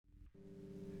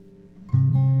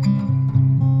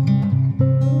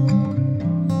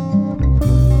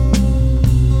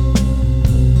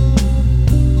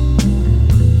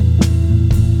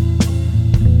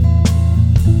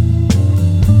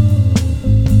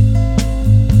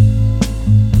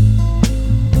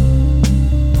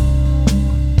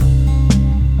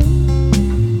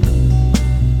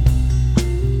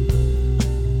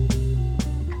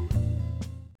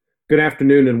Good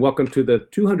afternoon and welcome to the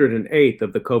 208th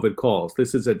of the COVID calls.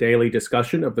 This is a daily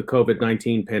discussion of the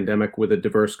COVID-19 pandemic with a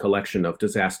diverse collection of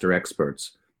disaster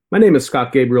experts. My name is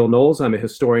Scott Gabriel Knowles. I'm a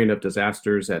historian of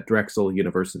disasters at Drexel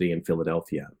University in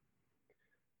Philadelphia.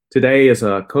 Today is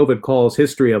a COVID calls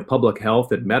history of public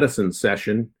health and medicine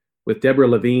session with Deborah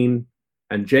Levine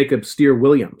and Jacob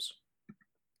Steer-Williams.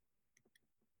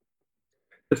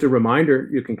 Just a reminder,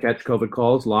 you can catch COVID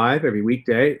Calls live every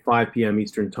weekday at 5 p.m.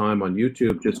 Eastern Time on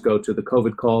YouTube. Just go to the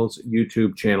COVID Calls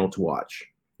YouTube channel to watch.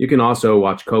 You can also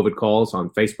watch COVID Calls on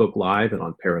Facebook Live and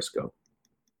on Periscope.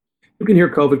 You can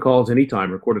hear COVID Calls anytime,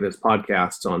 recorded as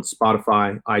podcasts on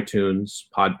Spotify, iTunes,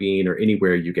 Podbean, or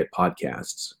anywhere you get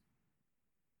podcasts.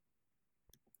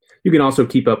 You can also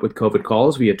keep up with COVID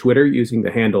Calls via Twitter using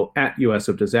the handle @US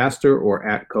of Disaster or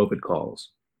 @COVID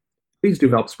Calls. Please do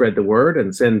help spread the word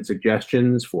and send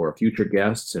suggestions for future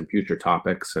guests and future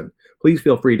topics, and please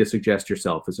feel free to suggest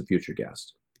yourself as a future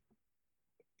guest.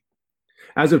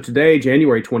 As of today,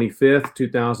 January 25th,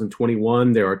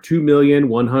 2021, there are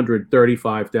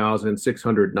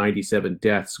 2,135,697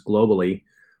 deaths globally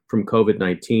from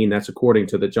COVID-19. That's according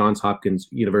to the Johns Hopkins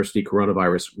University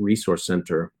Coronavirus Resource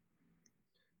Center.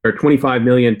 There are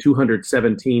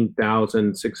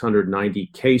 25,217,690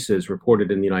 cases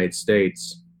reported in the United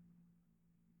States.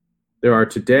 There are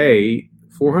today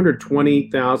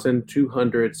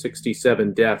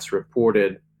 420,267 deaths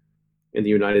reported in the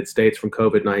United States from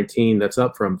COVID-19. That's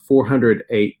up from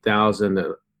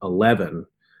 408,011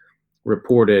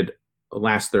 reported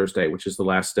last Thursday, which is the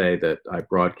last day that I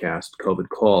broadcast COVID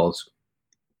Calls.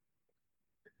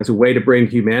 As a way to bring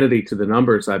humanity to the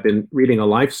numbers, I've been reading a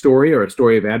life story or a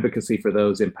story of advocacy for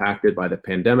those impacted by the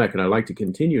pandemic, and I'd like to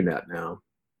continue that now.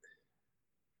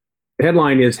 The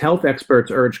headline is Health Experts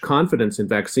Urge Confidence in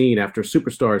Vaccine After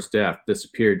Superstar's Death. This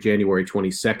appeared January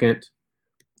 22nd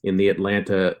in the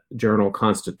Atlanta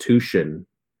Journal-Constitution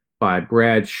by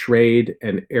Brad Schrade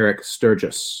and Eric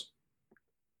Sturgis.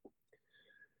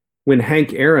 When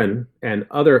Hank Aaron and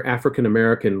other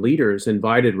African-American leaders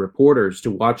invited reporters to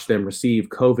watch them receive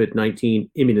COVID-19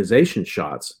 immunization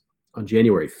shots on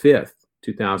January 5th,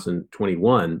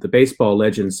 2021, the baseball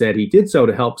legend said he did so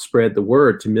to help spread the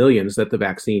word to millions that the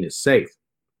vaccine is safe.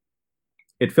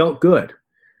 It felt good,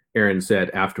 Aaron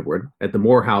said afterward, at the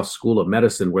Morehouse School of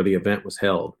Medicine where the event was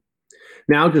held.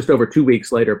 Now, just over 2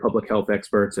 weeks later, public health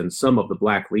experts and some of the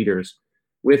Black leaders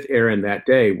with Aaron that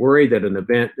day worry that an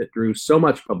event that drew so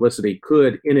much publicity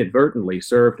could inadvertently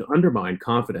serve to undermine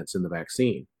confidence in the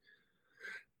vaccine.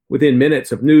 Within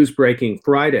minutes of news breaking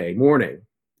Friday morning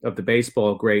of the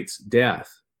baseball great's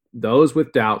death, those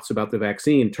with doubts about the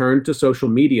vaccine turned to social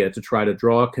media to try to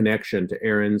draw a connection to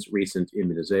Aaron's recent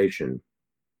immunization.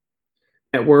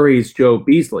 That worries Joe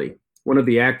Beasley, one of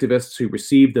the activists who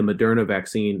received the Moderna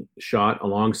vaccine shot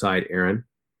alongside Aaron.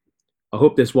 I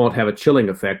hope this won't have a chilling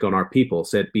effect on our people,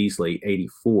 said Beasley,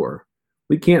 84.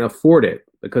 We can't afford it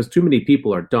because too many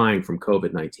people are dying from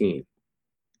COVID-19.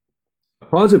 A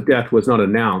cause of death was not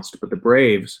announced, but the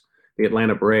Braves, the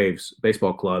Atlanta Braves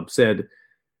baseball club, said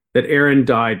that Aaron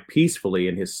died peacefully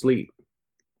in his sleep.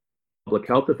 Public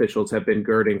health officials have been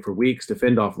girding for weeks to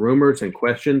fend off rumors and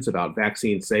questions about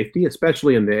vaccine safety,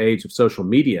 especially in the age of social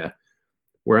media,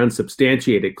 where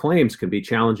unsubstantiated claims can be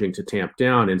challenging to tamp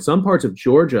down. In some parts of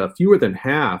Georgia, fewer than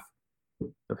half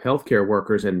of healthcare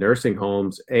workers in nursing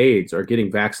homes, aides, are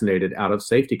getting vaccinated out of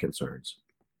safety concerns.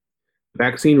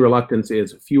 Vaccine reluctance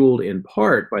is fueled in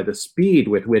part by the speed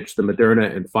with which the Moderna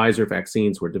and Pfizer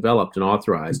vaccines were developed and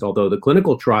authorized, although the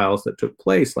clinical trials that took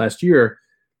place last year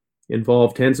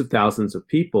involved tens of thousands of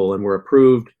people and were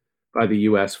approved by the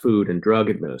U.S. Food and Drug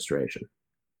Administration.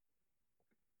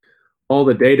 All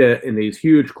the data in these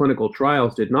huge clinical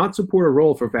trials did not support a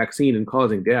role for vaccine in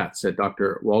causing death, said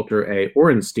Dr. Walter A.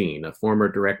 Orenstein, a former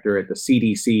director at the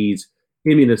CDC's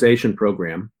immunization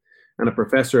program and a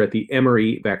professor at the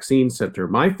Emory Vaccine Center.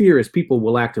 My fear is people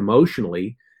will act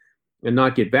emotionally and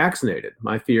not get vaccinated.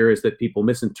 My fear is that people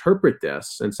misinterpret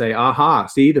this and say, aha,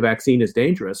 see, the vaccine is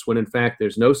dangerous, when in fact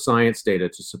there's no science data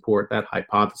to support that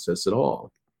hypothesis at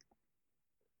all.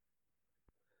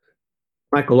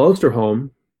 Michael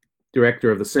Osterholm, director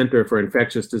of the Center for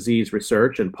Infectious Disease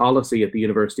Research and Policy at the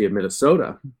University of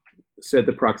Minnesota, said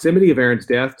the proximity of Aaron's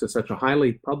death to such a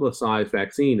highly publicized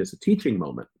vaccine is a teaching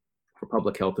moment for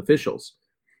public health officials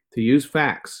to use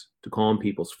facts to calm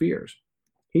people's fears.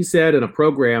 He said in a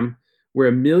program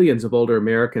where millions of older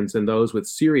Americans and those with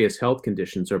serious health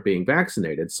conditions are being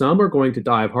vaccinated, some are going to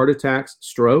die of heart attacks,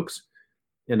 strokes,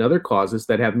 and other causes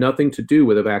that have nothing to do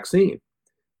with a vaccine.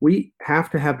 We have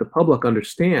to have the public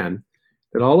understand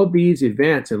that all of these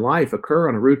events in life occur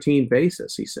on a routine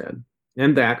basis, he said.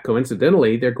 and that,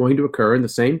 coincidentally, they're going to occur in the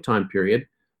same time period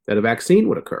that a vaccine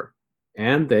would occur.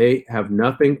 And they have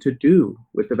nothing to do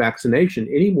with the vaccination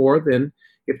any more than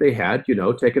if they had,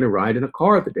 taken a ride in a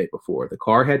car the day before. The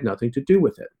car had nothing to do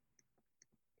with it.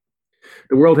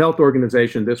 The World Health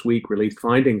Organization this week released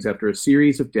findings after a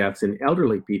series of deaths in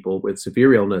elderly people with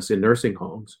severe illness in nursing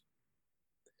homes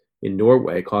in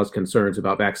Norway caused concerns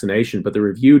about vaccination, but the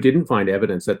review didn't find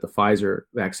evidence that the Pfizer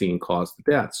vaccine caused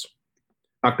the deaths.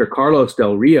 Dr. Carlos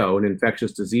Del Rio, an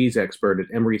infectious disease expert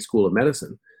at Emory School of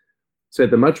Medicine, said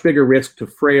the much bigger risk to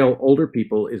frail older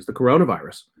people is the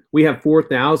coronavirus. We have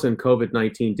 4,000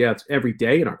 COVID-19 deaths every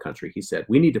day in our country, he said.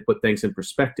 We need to put things in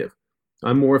perspective.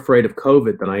 I'm more afraid of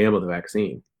COVID than I am of the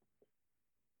vaccine.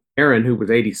 Aaron, who was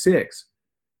 86,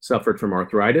 suffered from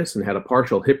arthritis and had a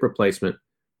partial hip replacement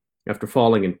after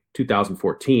falling in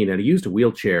 2014, and he used a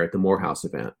wheelchair at the Morehouse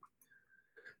event.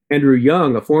 Andrew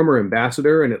Young, a former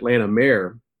ambassador and Atlanta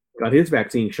mayor, got his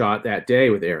vaccine shot that day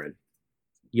with Aaron.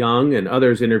 Young and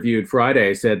others interviewed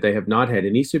Friday said they have not had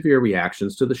any severe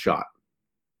reactions to the shot.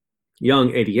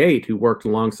 Young, 88, who worked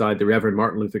alongside the Reverend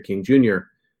Martin Luther King Jr.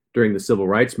 during the Civil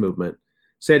Rights Movement,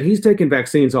 said he's taken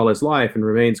vaccines all his life and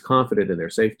remains confident in their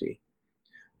safety.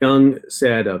 Young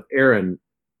said of Aaron,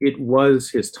 it was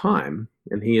his time,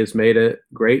 and he has made a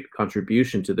great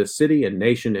contribution to this city and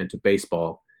nation and to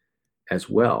baseball as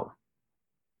well.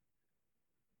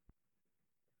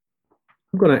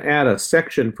 I'm going to add a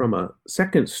section from a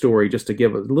second story just to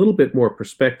give a little bit more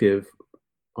perspective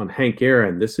on Hank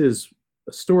Aaron. This is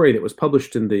a story that was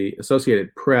published in the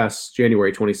Associated Press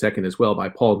January 22nd as well by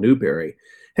Paul Newberry.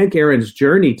 Hank Aaron's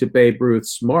journey to Babe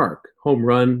Ruth's home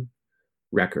run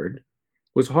record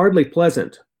was hardly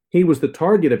pleasant. He was the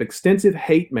target of extensive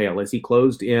hate mail as he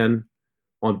closed in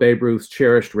on Babe Ruth's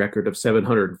cherished record of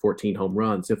 714 home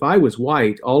runs. If I was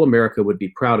white, all America would be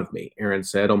proud of me, Aaron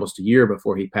said almost a year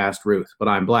before he passed Ruth, but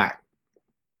I'm black.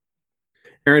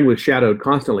 Aaron was shadowed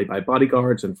constantly by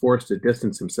bodyguards and forced to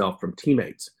distance himself from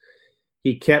teammates.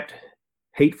 He kept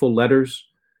hateful letters,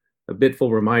 a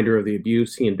bitful reminder of the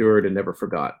abuse he endured and never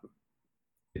forgot.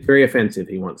 It's very offensive,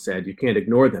 he once said. You can't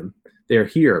ignore them. They're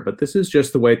here, but this is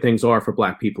just the way things are for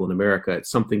black people in America. It's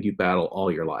something you battle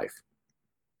all your life.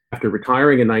 After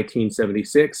retiring in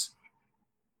 1976,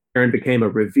 Aaron became a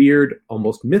revered,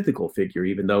 almost mythical figure,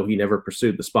 even though he never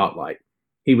pursued the spotlight.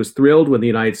 He was thrilled when the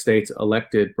United States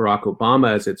elected Barack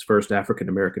Obama as its first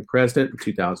African-American president in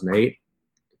 2008.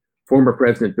 Former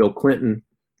President Bill Clinton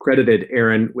credited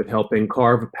Aaron with helping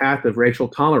carve a path of racial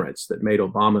tolerance that made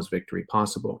Obama's victory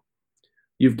possible.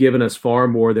 You've given us far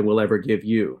more than we'll ever give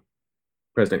you,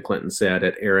 President Clinton said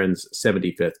at Aaron's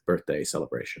 75th birthday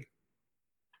celebration.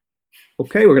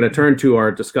 Okay, we're going to turn to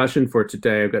our discussion for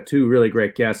today. I've got two really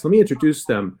great guests. Let me introduce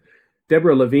them.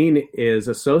 Deborah Levine is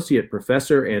Associate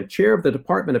Professor and Chair of the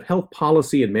Department of Health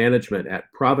Policy and Management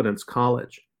at Providence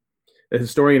College. A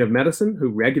historian of medicine who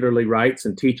regularly writes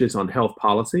and teaches on health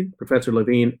policy, Professor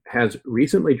Levine has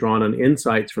recently drawn on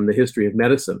insights from the history of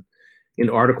medicine in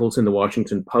articles in the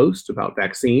Washington Post about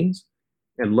vaccines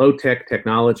and low-tech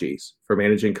technologies for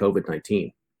managing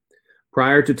COVID-19.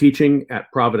 Prior to teaching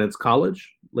at Providence College,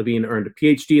 Levine earned a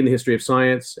PhD in the history of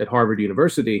science at Harvard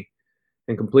University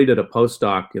and completed a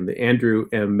postdoc in the Andrew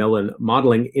M. Mellon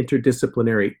Modeling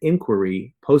Interdisciplinary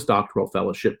Inquiry Postdoctoral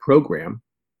Fellowship Program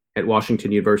at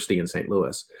Washington University in St.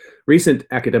 Louis. Recent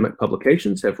academic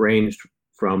publications have ranged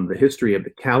from the history of the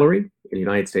calorie in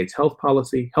United States health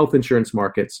policy, health insurance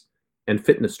markets, and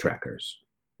fitness trackers.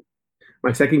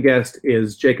 My second guest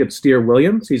is Jacob Steer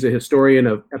Williams. He's a historian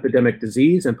of epidemic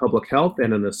disease and public health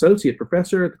and an associate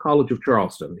professor at the College of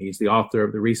Charleston. He's the author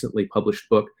of the recently published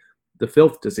book, The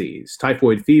Filth Disease,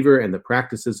 Typhoid Fever and the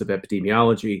Practices of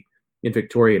Epidemiology in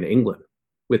Victorian England,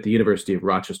 with the University of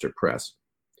Rochester Press.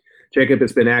 Jacob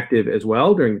has been active as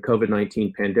well during the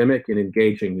COVID-19 pandemic in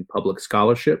engaging in public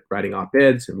scholarship, writing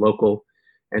op-eds in local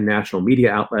and national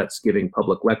media outlets, giving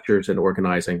public lectures, and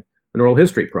organizing an oral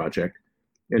history project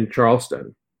in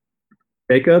Charleston.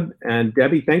 Jacob and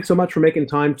Debbie, thanks so much for making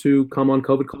time to come on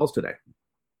COVID Calls today.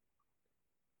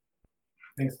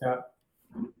 Thanks, Scott.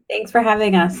 Thanks for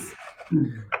having us.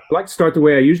 I'd like to start the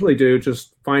way I usually do,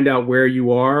 just find out where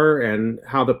you are and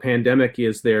how the pandemic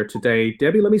is there today.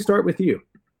 Debbie, let me start with you.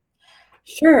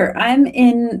 Sure. I'm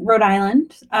in Rhode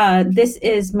Island. I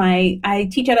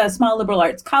teach at a small liberal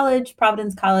arts college,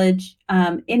 Providence College,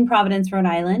 in Providence, Rhode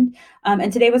Island.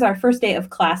 And today was our first day of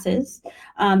classes.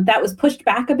 That was pushed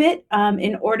back a bit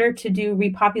in order to do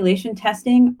repopulation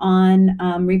testing on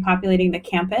repopulating the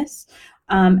campus.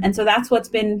 And so that's what's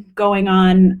been going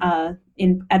on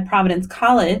at Providence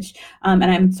College. And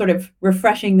I'm sort of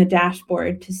refreshing the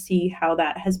dashboard to see how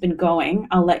that has been going.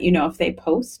 I'll let you know if they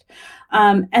post.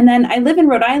 And then I live in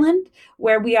Rhode Island,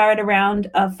 where we are at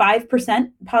around a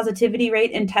 5% positivity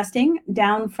rate in testing,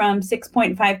 down from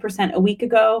 6.5% a week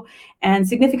ago, and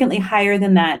significantly higher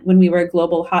than that when we were a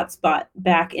global hotspot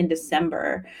back in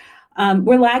December.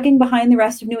 We're lagging behind the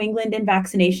rest of New England in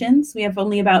vaccinations. We have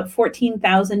only about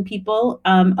 14,000 people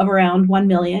of around 1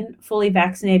 million fully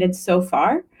vaccinated so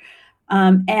far.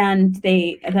 And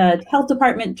the health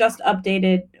department just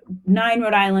updated 9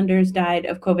 Rhode Islanders died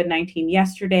of COVID-19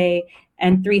 yesterday,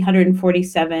 and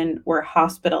 347 were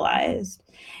hospitalized.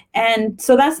 And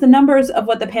so that's the numbers of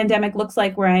what the pandemic looks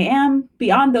like where I am.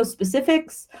 Beyond those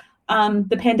specifics,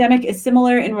 the pandemic is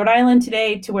similar in Rhode Island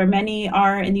today to where many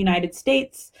are in the United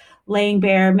States, laying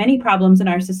bare many problems in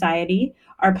our society,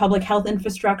 our public health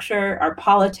infrastructure, our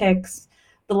politics.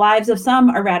 The lives of some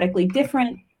are radically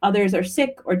different. Others are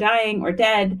sick or dying or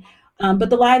dead, but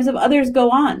the lives of others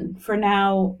go on, for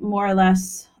now more or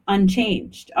less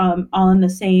unchanged, all in the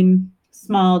same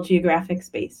small geographic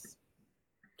space.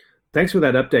 Thanks for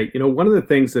that update. One of the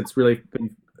things that's really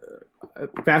been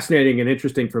fascinating and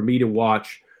interesting for me to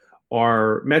watch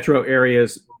are metro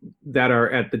areas that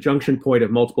are at the junction point of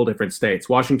multiple different states.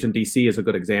 Washington, D.C. is a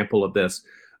good example of this,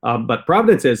 but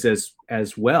Providence is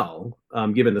as well,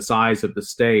 given the size of the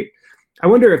state. I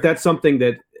wonder if that's something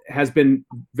that has been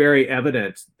very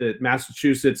evident, that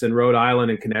Massachusetts and Rhode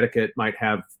Island and Connecticut might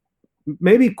have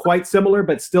maybe quite similar,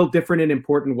 but still different in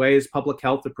important ways, public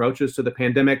health approaches to the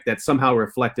pandemic that somehow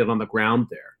reflected on the ground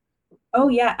there. Oh,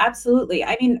 yeah, absolutely.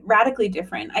 I mean, radically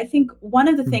different. I think one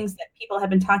of the things that people have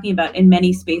been talking about in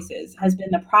many spaces has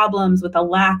been the problems with a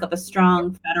lack of a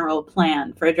strong federal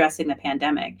plan for addressing the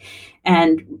pandemic,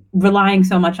 and relying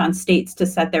so much on states to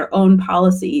set their own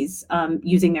policies,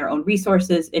 using their own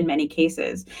resources in many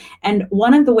cases. And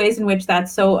one of the ways in which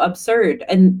that's so absurd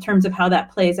in terms of how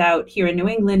that plays out here in New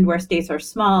England, where states are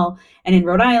small, and in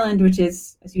Rhode Island, which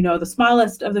is, as you know, the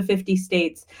smallest of the 50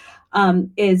 states,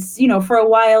 is, for a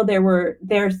while there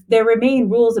remain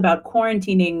rules about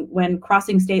quarantining when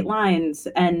crossing state lines,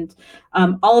 and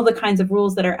all of the kinds of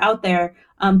rules that are out there.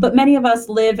 But many of us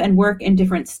live and work in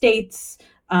different states.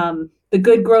 The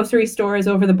good grocery store is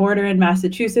over the border in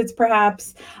Massachusetts,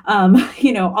 perhaps.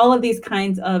 All of these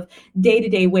kinds of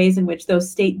day-to-day ways in which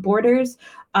those state borders,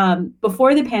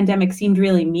 before the pandemic, seemed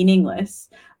really meaningless,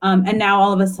 and now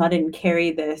all of a sudden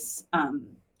carry this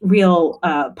real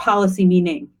policy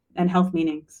meaning and health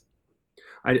meanings.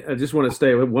 I just want to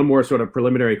stay with one more sort of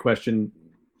preliminary question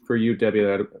for you, Debbie,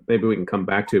 that maybe we can come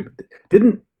back to.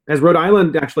 Has Rhode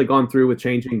Island actually gone through with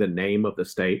changing the name of the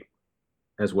state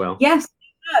as well? Yes,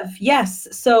 we have. Yes.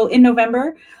 So in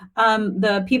November,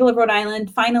 the people of Rhode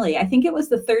Island finally, I think it was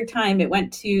the third time it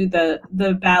went to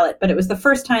the ballot, but it was the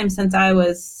first time since I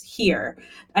was here.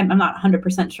 I'm not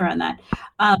 100% sure on that.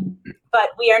 But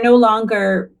we are no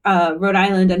longer Rhode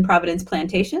Island and Providence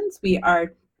Plantations. We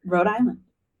are Rhode Island.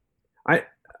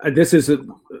 This is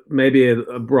maybe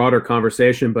a broader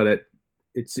conversation, but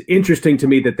it's interesting to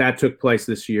me that took place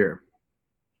this year,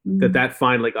 that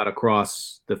finally got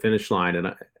across the finish line.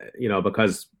 And,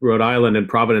 because Rhode Island and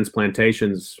Providence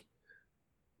Plantations,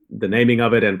 the naming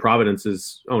of it and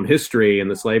Providence's own history in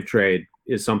the slave trade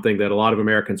is something that a lot of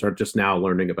Americans are just now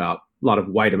learning about. A lot of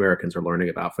white Americans are learning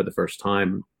about for the first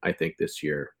time, I think, this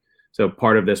year. So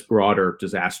part of this broader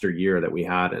disaster year that we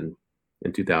had in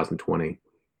 2020.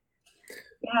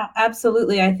 Yeah,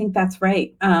 absolutely. I think that's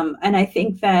right. And I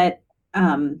think that,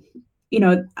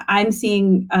 I'm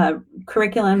seeing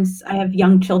curriculums. I have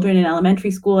young children in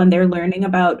elementary school, and they're learning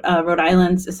about Rhode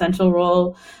Island's essential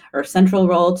role or central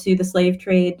role to the slave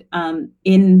trade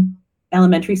in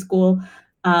elementary school,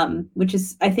 which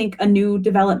is, I think, a new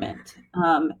development.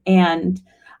 And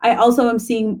I also am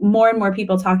seeing more and more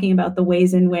people talking about the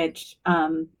ways in which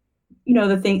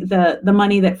the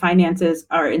money that finances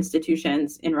our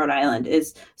institutions in Rhode Island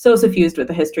is so suffused with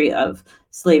the history of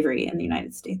slavery in the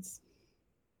United States.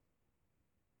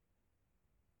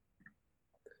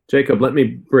 Jacob, let me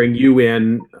bring you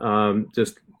in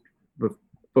just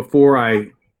before I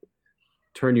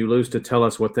turn you loose to tell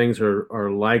us what things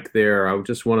are like there. I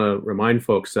just want to remind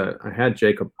folks that I had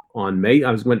Jacob on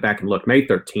went back and looked, May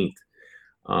 13th.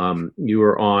 You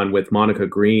were on with Monica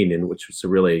Green, which was a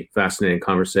really fascinating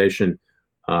conversation.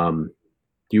 Do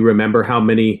you remember how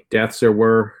many deaths there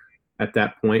were at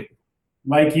that point?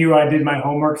 Like you, I did my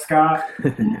homework, Scott.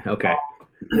 Okay.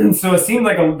 So it seemed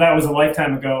like that was a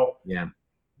lifetime ago. Yeah.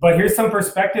 But here's some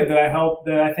perspective that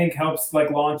I think helps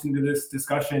launch into this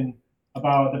discussion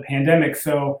about the pandemic.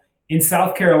 So in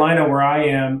South Carolina, where I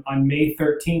am, on May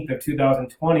 13th of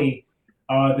 2020,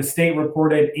 the state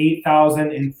reported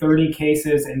 8,030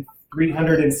 cases and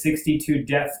 362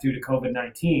 deaths due to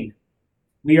COVID-19.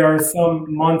 We are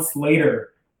some months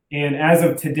later, and as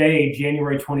of today,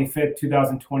 January 25th,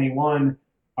 2021,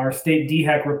 our state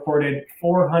DHEC reported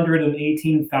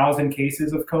 418,000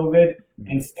 cases of COVID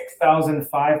and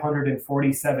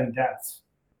 6,547 deaths.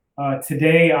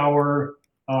 Today, our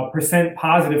percent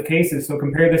positive cases, so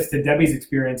compare this to Debbie's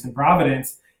experience in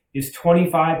Providence, is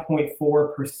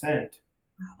 25.4%.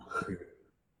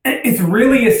 It's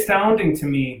really astounding to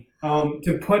me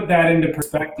to put that into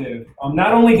perspective.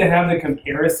 Not only to have the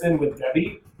comparison with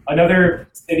Debbie, another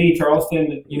city,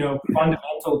 Charleston,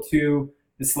 fundamental to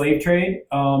the slave trade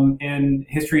and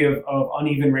history of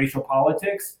uneven racial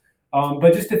politics,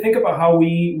 but just to think about how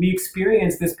we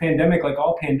experience this pandemic, like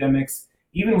all pandemics,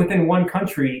 even within one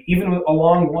country, even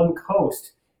along one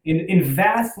coast, in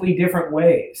vastly different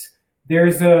ways.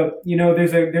 There's a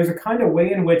kind of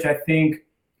way in which I think,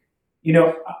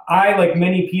 I, like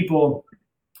many people,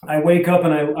 I wake up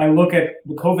and I look at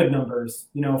the COVID numbers,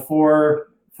 for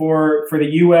the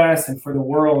U.S. and for the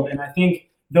world, and I think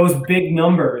those big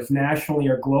numbers nationally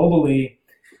or globally,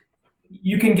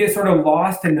 you can get sort of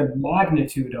lost in the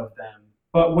magnitude of them.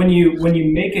 But when you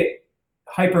make it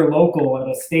hyper local at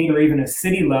a state or even a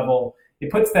city level, it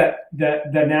puts that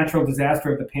natural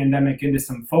disaster of the pandemic into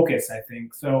some focus, I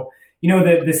think. So,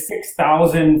 the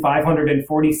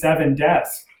 6,547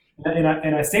 deaths, and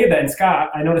I say that, and Scott,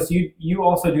 I notice you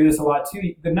also do this a lot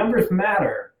too. The numbers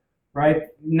matter, right?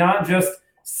 Not just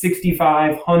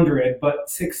 6,500, but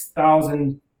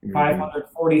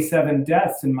 6,547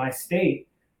 deaths in my state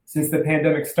since the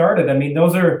pandemic started. I mean,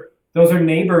 those are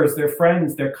neighbors, they're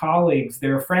friends, they're colleagues,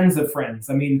 they're friends of friends.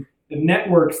 I mean, the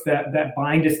networks that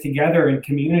bind us together in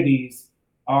communities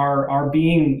are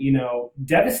being,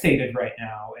 devastated right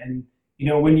now. And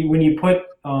when you put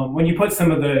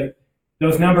some of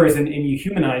those numbers and you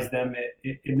humanize them,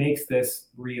 it makes this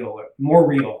more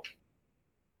real.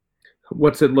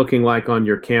 What's it looking like on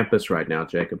your campus right now,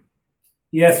 Jacob?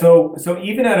 Yeah, so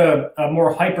even at a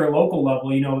more hyper local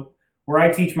level, where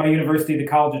I teach, my university, the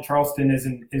College of Charleston, is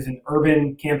an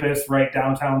urban campus right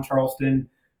downtown Charleston.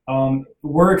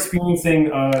 We're experiencing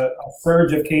a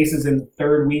surge of cases in the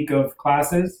third week of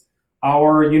classes.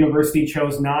 Our university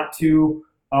chose not to,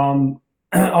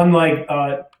 unlike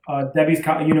Debbie's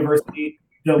university,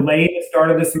 delay the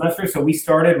start of the semester. So we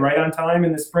started right on time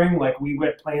in the spring, like we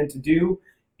had planned to do.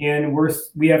 And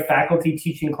we have faculty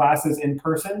teaching classes in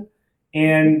person.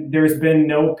 And there's been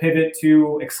no pivot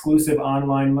to exclusive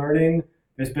online learning.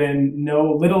 There's been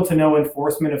little to no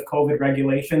enforcement of COVID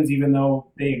regulations, even though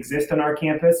they exist on our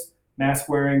campus, mask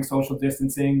wearing, social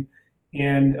distancing,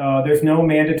 and there's no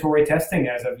mandatory testing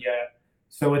as of yet.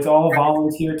 So it's all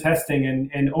volunteer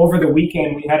testing. And over the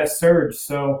weekend, we had a surge.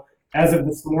 So as of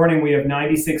this morning, we have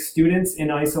 96 students in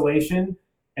isolation,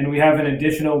 and we have an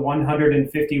additional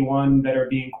 151 that are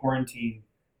being quarantined.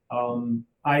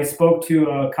 I spoke to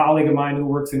a colleague of mine who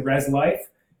works in Res Life,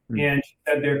 and she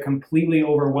said they're completely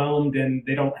overwhelmed and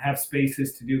they don't have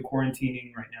spaces to do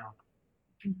quarantining right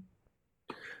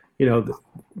now.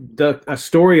 A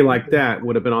story like that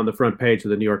would have been on the front page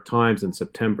of the New York Times in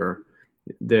September.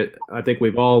 That I think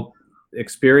we've all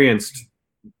experienced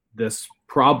this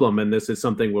problem, and this is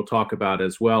something we'll talk about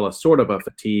as well, a sort of a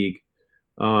fatigue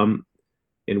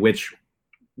in which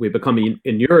we become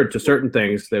inured to certain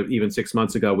things that even 6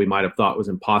 months ago we might have thought was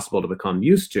impossible to become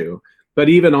used to. But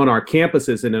even on our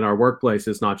campuses and in our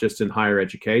workplaces, not just in higher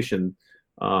education,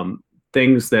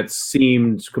 things that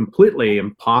seemed completely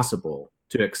impossible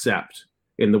to accept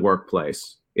in the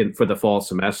workplace for the fall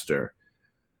semester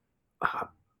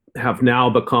have now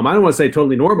become, I don't want to say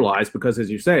totally normalized, because as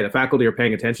you say, the faculty are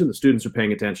paying attention, the students are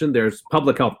paying attention, there's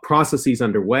public health processes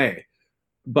underway,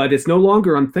 but it's no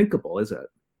longer unthinkable, is it?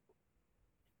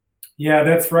 Yeah,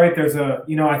 that's right. There's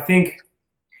I think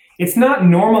it's not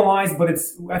normalized, but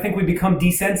I think we become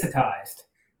desensitized.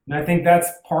 And I think that's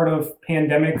part of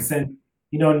pandemics and,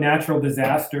 natural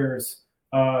disasters,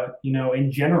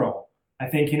 in general. I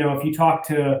think, if you talk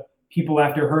to people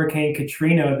after Hurricane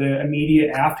Katrina, the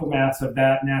immediate aftermath of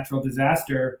that natural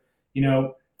disaster,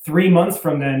 3 months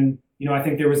from then, I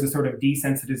think there was a sort of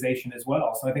desensitization as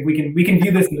well. So I think we can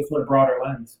view this in a sort of broader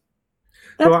lens.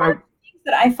 That's one of the things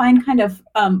that I find kind of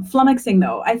flummoxing,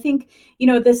 though. I think,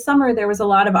 this summer there was a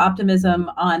lot of optimism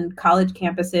on college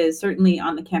campuses, certainly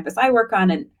on the campus I work on,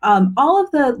 and all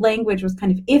of the language was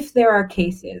kind of, if there are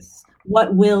cases,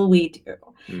 what will we do?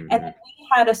 Mm-hmm. And then we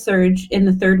had a surge in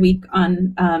the third week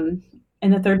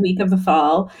of the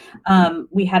fall.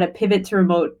 We had a pivot to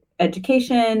remote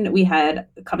education. We had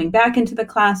coming back into the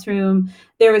classroom.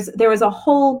 There was a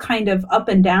whole kind of up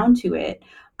and down to it.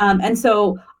 And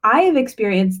so I have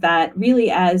experienced that really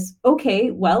as,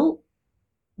 okay, well,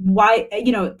 why,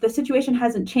 the situation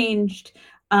hasn't changed.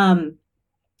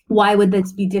 Why would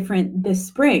this be different this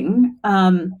spring?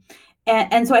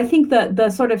 And so I think the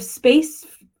sort of space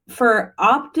for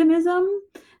optimism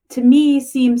to me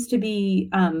seems to be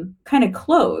kind of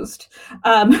closed,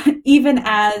 even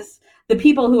as the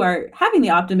people who are having the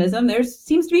optimism, there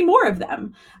seems to be more of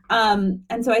them.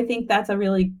 And so I think that's a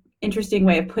really interesting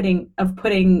way of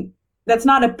putting that's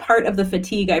not a part of the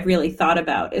fatigue I've really thought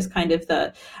about, is kind of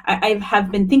I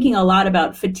have been thinking a lot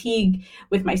about fatigue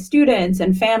with my students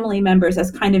and family members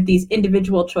as kind of these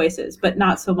individual choices, but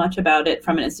not so much about it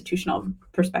from an institutional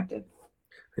perspective.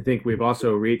 I think we've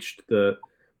also reached the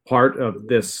part of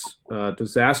this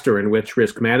disaster in which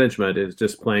risk management is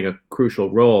just playing a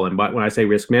crucial role. And when I say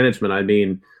risk management, I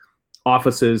mean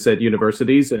offices at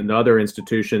universities and other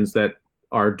institutions that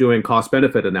are doing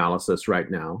cost-benefit analysis right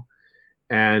now.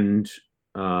 And,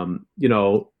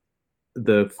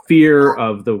 the fear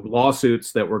of the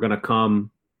lawsuits that were going to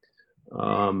come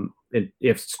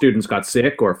if students got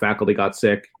sick or faculty got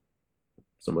sick,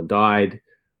 someone died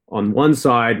on one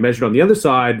side, measured on the other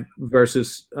side,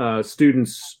 versus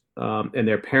students and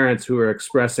their parents who are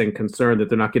expressing concern that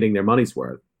they're not getting their money's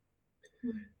worth.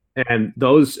 And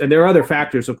there are other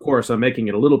factors, of course. I'm making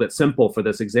it a little bit simple for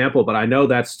this example, but I know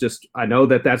that's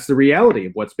the reality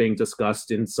of what's being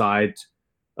discussed inside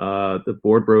the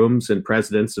boardrooms and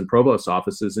presidents and provost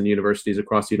offices in universities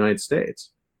across the United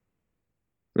States,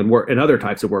 and other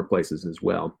types of workplaces as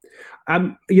well. I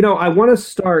want to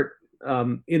start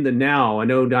in the now. I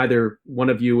know neither one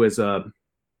of you is an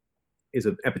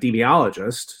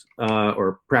epidemiologist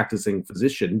or practicing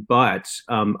physician, but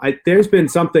there's been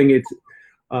something. It's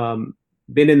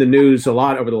been in the news a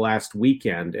lot over the last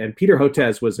weekend. And Peter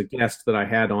Hotez was a guest that I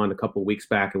had on a couple of weeks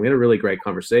back, and we had a really great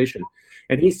conversation.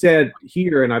 And he said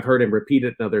here, and I've heard him repeat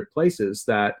it in other places,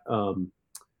 that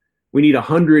we need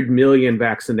 100 million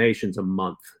vaccinations a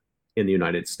month in the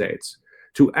United States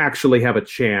to actually have a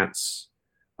chance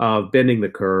of bending the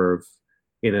curve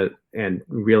and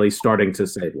really starting to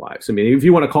save lives. I mean, if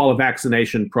you want to call a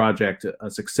vaccination project a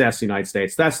success in the United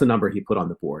States, that's the number he put on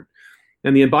the board.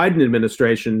 And the Biden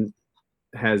administration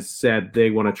has said they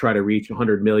want to try to reach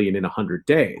 100 million in 100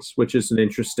 days, which is an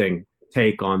interesting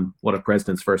take on what a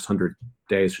president's first 100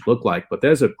 days should look like. But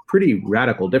there's a pretty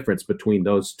radical difference between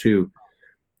those two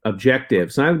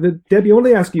objectives. And Debbie, I want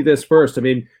to ask you this first. I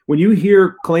mean, when you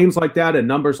hear claims like that and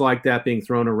numbers like that being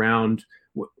thrown around,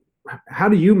 how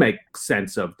do you make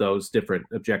sense of those different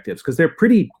objectives? Because they're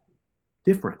pretty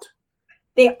different.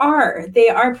 They are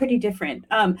pretty different.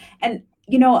 And,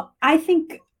 I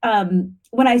think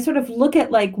when I sort of look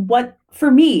at what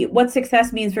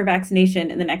success means for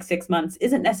vaccination in the next 6 months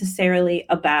isn't necessarily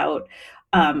about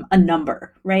a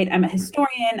number, right? I'm a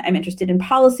historian. I'm interested in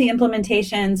policy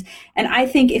implementations. And I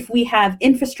think if we have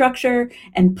infrastructure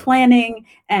and planning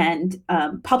and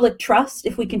public trust,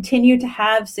 if we continue to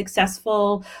have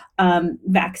successful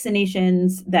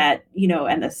vaccinations that,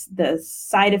 and the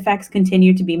side effects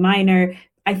continue to be minor,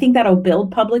 I think that'll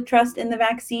build public trust in the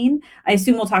vaccine. I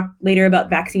assume we'll talk later about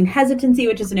vaccine hesitancy,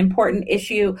 which is an important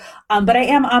issue. But I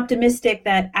am optimistic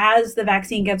that as the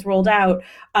vaccine gets rolled out,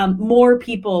 more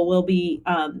people will be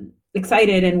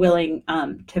excited and willing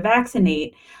to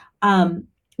vaccinate.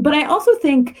 But I also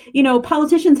think,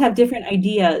 politicians have different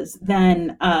ideas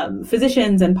than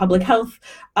physicians and public health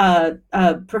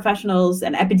professionals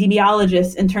and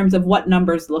epidemiologists in terms of what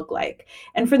numbers look like.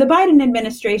 And for the Biden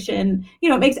administration,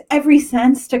 it makes every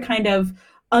sense to kind of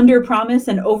under-promise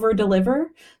and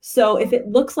over-deliver. So if it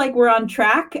looks like we're on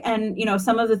track, and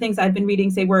some of the things I've been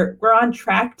reading say we're on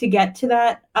track to get to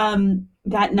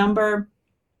that number,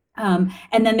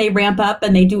 and then they ramp up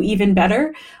and they do even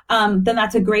better, then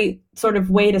that's a great sort of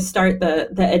way to start the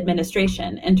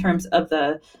administration in terms of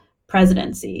the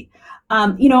presidency.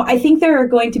 I think there are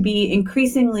going to be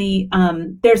increasingly,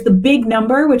 there's the big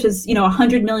number, which is,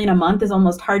 100 million a month is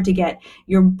almost hard to get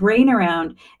your brain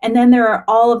around. And then there are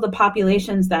all of the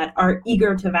populations that are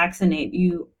eager to vaccinate.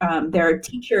 There are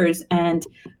teachers and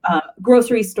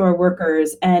grocery store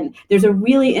workers. And there's a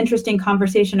really interesting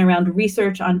conversation around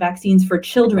research on vaccines for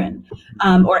children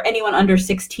or anyone under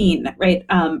 16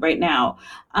 right now.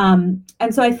 And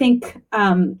so I think,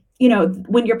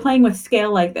 when you're playing with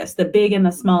scale like this, the big and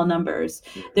the small numbers,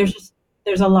 there's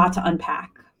a lot to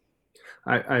unpack.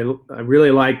 I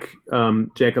really like,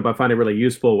 Jacob, I find it really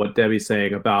useful what Debbie's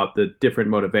saying about the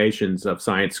different motivations of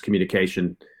science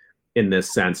communication in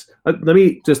this sense. Let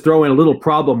me just throw in a little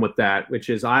problem with that,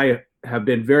 which is I have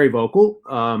been very vocal,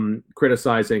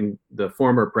 criticizing the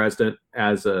former president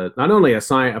as not only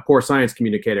a poor science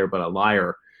communicator, but a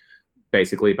liar,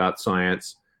 basically, about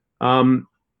science.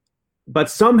 But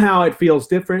somehow it feels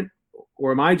different.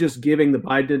 Or am I just giving the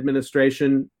Biden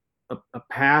administration a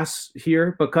pass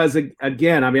here? Because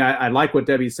again, I mean, I like what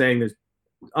Debbie's saying. There's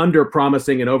under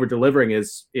promising and over delivering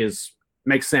is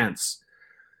makes sense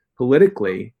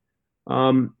politically.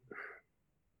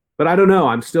 But I don't know.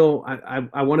 I'm still,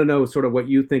 I want to know sort of what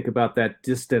you think about that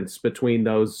distance between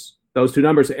those two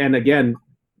numbers. And again,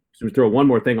 to throw one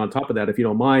more thing on top of that, if you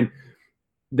don't mind,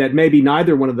 that maybe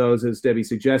neither one of those, as Debbie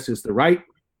suggests, is the right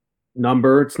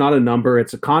number. It's not a number.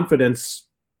 It's a confidence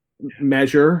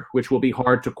measure, which will be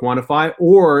hard to quantify,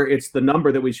 or it's the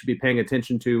number that we should be paying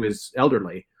attention to is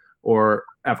elderly or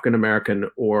African American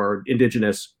or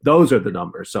indigenous. Those are the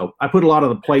numbers. So I put a lot on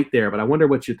the plate there, but I wonder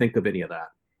what you think of any of that.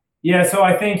 Yeah, so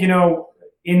I think,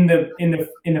 in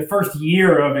the first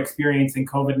year of experiencing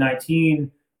COVID-19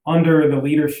 under the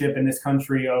leadership in this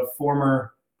country of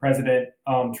former President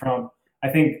Trump, I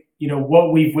think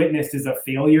what we've witnessed is a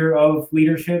failure of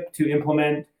leadership to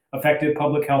implement effective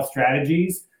public health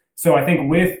strategies. So I think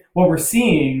with what we're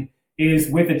seeing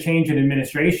is with a change in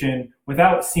administration,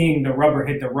 without seeing the rubber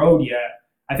hit the road yet,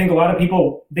 I think a lot of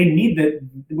people, they need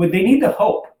the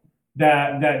hope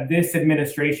that this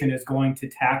administration is going to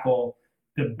tackle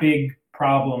the big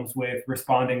problems with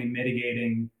responding and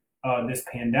mitigating this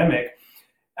pandemic.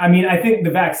 I mean, I think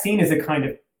the vaccine is a kind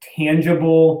of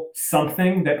tangible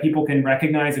something that people can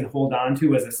recognize and hold on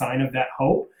to as a sign of that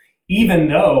hope, even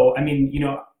though, I mean,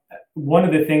 one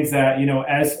of the things that,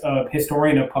 as a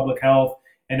historian of public health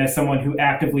and as someone who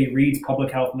actively reads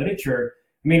public health literature,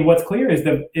 I mean, what's clear is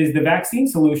the vaccine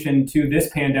solution to this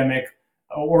pandemic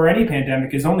or any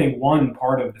pandemic is only one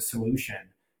part of the solution.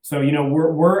 So,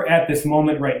 we're at this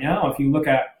moment right now, if you look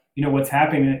at, what's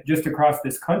happening just across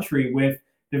this country with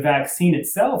the vaccine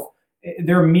itself,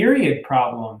 there are myriad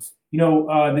problems. The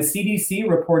CDC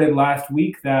reported last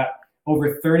week that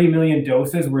over 30 million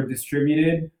doses were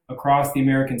distributed across the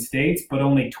American states, but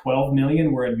only 12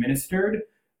 million were administered.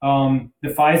 The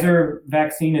Pfizer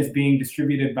vaccine is being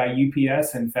distributed by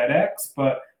UPS and FedEx,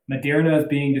 but Moderna is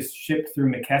being shipped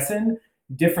through McKesson.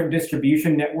 Different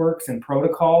distribution networks and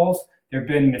protocols. There have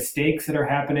been mistakes that are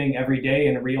happening every day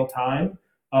in real time.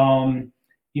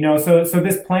 So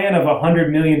this plan of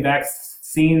 100 million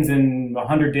vaccines in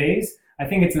 100 days, I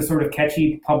think it's a sort of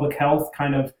catchy public health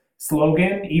kind of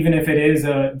slogan, even if it is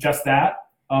just that,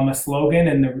 a slogan,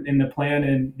 and the plan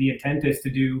and the intent is to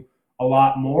do a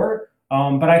lot more.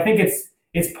 But I think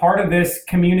it's part of this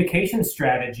communication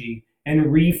strategy and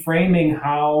reframing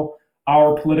how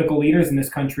our political leaders in this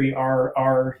country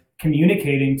are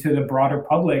communicating to the broader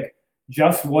public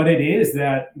just what it is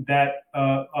that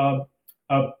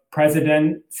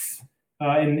president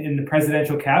in the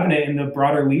presidential cabinet and the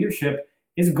broader leadership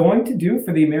is going to do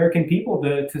for the American people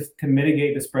to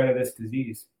mitigate the spread of this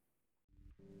disease.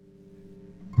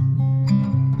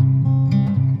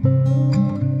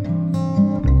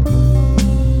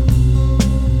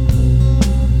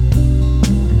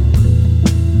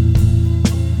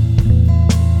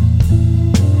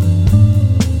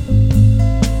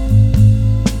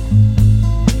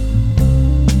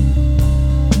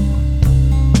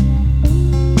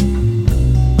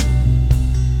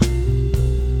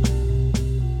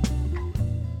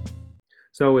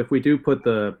 So if we do put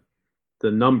the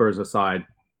numbers aside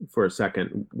for a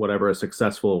second, whatever a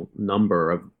successful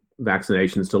number of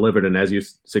vaccinations delivered, and as you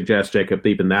suggest, Jacob,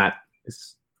 even that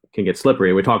can get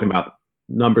slippery. We're talking about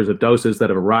numbers of doses that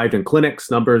have arrived in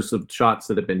clinics, numbers of shots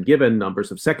that have been given,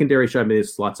 numbers of secondary shots. I mean,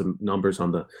 there's lots of numbers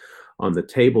on the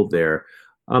table there.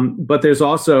 But there's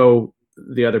also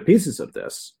the other pieces of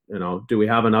this. Do we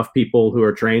have enough people who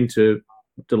are trained to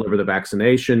deliver the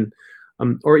vaccination,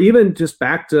 or even just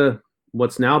back to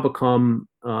what's now become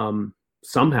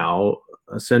somehow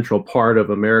a central part of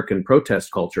American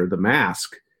protest culture, the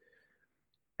mask.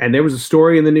 And there was a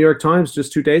story in the New York Times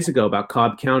just 2 days ago about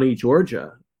Cobb County,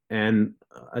 Georgia. And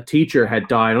a teacher had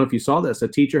died. I don't know if you saw this. A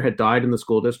teacher had died in the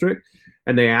school district,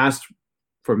 and they asked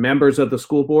for members of the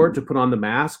school board to put on the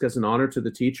mask as an honor to the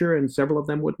teacher, and several of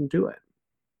them wouldn't do it.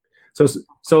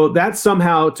 So that's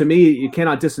somehow, to me, you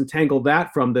cannot disentangle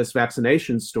that from this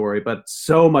vaccination story, but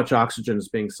so much oxygen is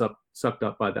being sucked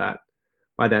up by that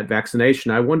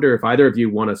vaccination. I wonder if either of you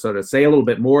want to sort of say a little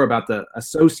bit more about the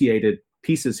associated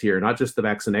pieces here, not just the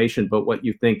vaccination, but what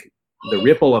you think the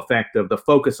ripple effect of the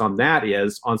focus on that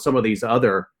is on some of these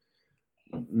other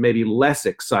maybe less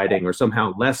exciting or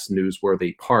somehow less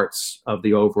newsworthy parts of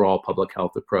the overall public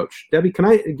health approach. Debbie, can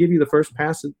I give you the first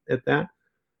pass at that?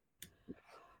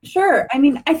 Sure. I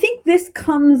mean, I think this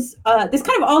kind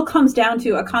of all comes down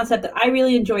to a concept that I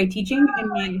really enjoy teaching in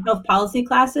my health policy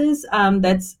classes.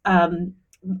 That's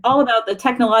all about the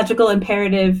technological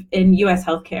imperative in U.S.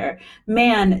 healthcare.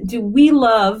 Man, do we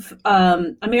love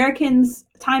Americans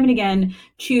time and again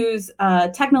choose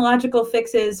technological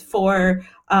fixes for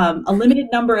a limited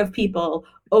number of people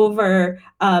over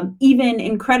even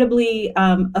incredibly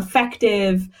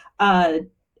effective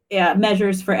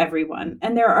measures for everyone.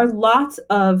 And there are lots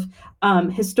of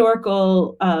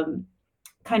historical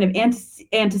kind of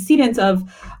antecedents of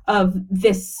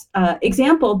this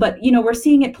example, but we're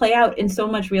seeing it play out in so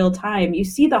much real time. You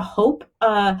see the hope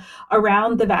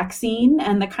around the vaccine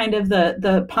and the kind of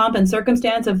the pomp and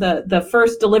circumstance of the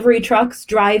first delivery trucks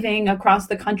driving across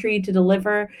the country to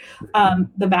deliver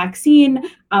the vaccine.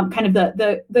 Kind of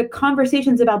the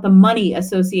conversations about the money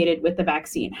associated with the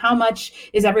vaccine. How much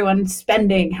is everyone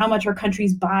spending? How much are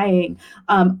countries buying?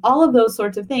 All of those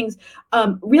sorts of things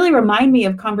really remind me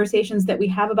of conversations that we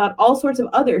have about all sorts of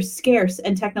other scarce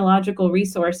and technological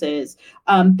resources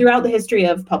throughout the history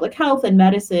of public health and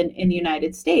medicine in the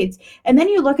United States. And then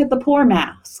you look at the poor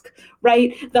mask,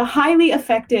 right? The highly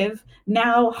effective,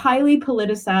 now highly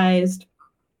politicized,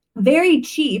 very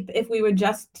cheap if we would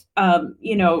just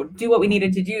do what we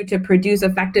needed to do to produce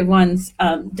effective ones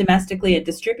domestically and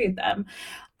distribute them.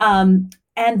 And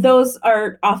those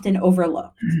are often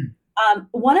overlooked.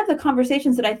 One of the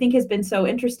conversations that I think has been so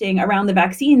interesting around the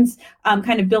vaccines,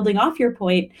 kind of building off your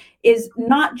point, is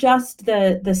not just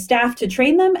the staff to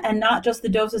train them and not just the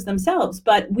doses themselves,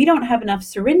 but we don't have enough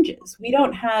syringes. We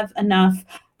don't have enough.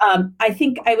 I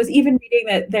think I was even reading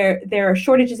that there are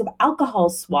shortages of alcohol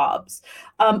swabs.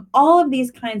 All of these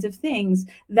kinds of things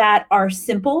that are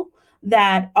simple,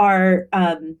 that are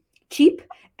cheap,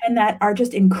 and that are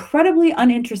just incredibly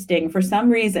uninteresting for some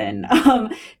reason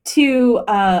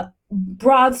to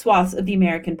broad swaths of the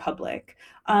American public.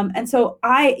 And so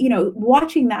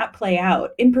watching that play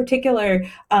out, in particular,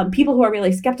 people who are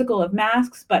really skeptical of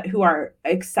masks, but who are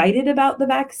excited about the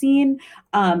vaccine,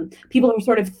 people who are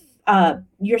sort of,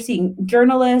 you're seeing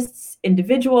journalists,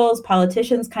 individuals,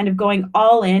 politicians kind of going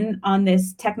all in on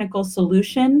this technical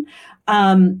solution,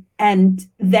 and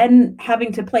then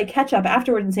having to play catch up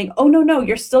afterwards and saying, oh, no,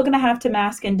 you're still going to have to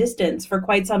mask and distance for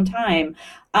quite some time.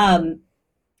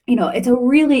 It's a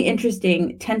really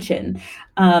interesting tension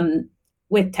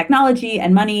with technology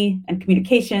and money and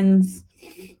communications.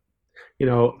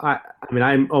 I mean,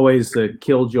 I'm always a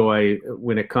killjoy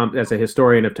when it comes as a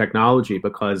historian of technology,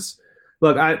 because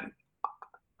look, I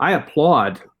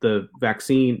applaud the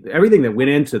vaccine, everything that went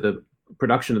into the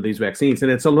production of these vaccines.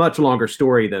 And it's a much longer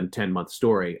story than 10-month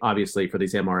story, obviously, for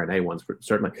these mRNA ones,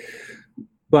 certainly.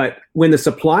 But when the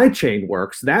supply chain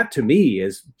works, that to me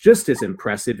is just as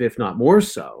impressive, if not more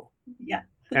so. Yeah.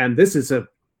 And this is a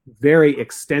very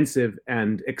extensive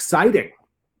and exciting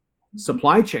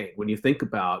supply chain when you think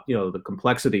about, the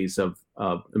complexities of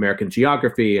American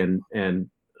geography and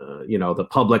the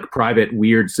public-private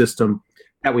weird system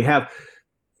that we have.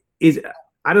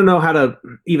 I don't know how to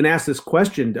even ask this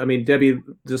question. I mean, Debbie,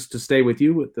 just to stay with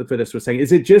you for this, was saying,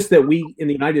 is it just that we in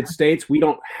the United States, we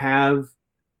don't have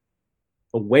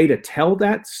a way to tell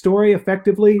that story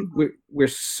effectively? We're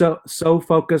so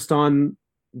focused on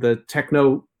the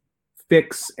techno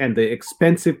fix and the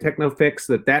expensive techno fix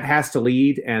that has to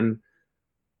lead, and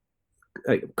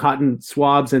cotton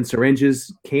swabs and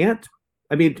syringes can't.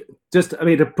 I mean,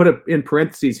 to put it in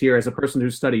parentheses here, as a person who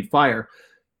studied fire,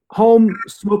 home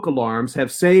smoke alarms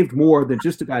have saved more than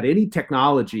just about any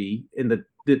technology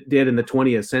did in the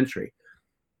 20th century.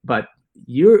 But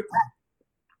you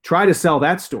try to sell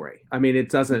that story. I mean, it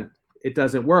doesn't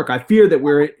work. I fear that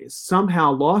we're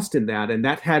somehow lost in that, and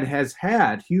that has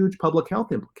had huge public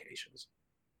health implications.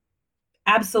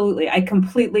 Absolutely. I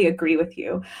completely agree with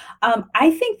you.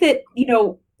 I think that,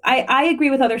 I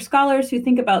agree with other scholars who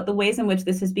think about the ways in which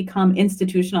this has become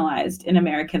institutionalized in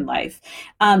American life.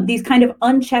 These kind of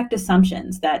unchecked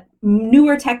assumptions that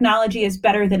newer technology is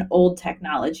better than old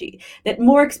technology, that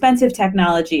more expensive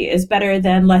technology is better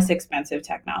than less expensive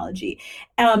technology.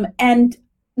 And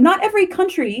not every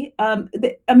country,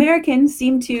 Americans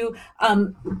seem to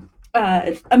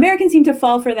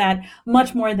fall for that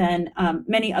much more than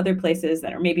many other places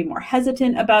that are maybe more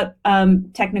hesitant about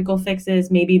technical fixes,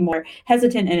 maybe more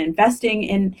hesitant in investing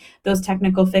in those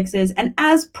technical fixes. And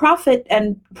as profit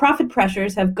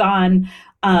pressures have gone,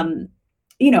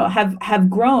 have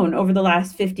grown over the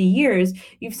last 50 years,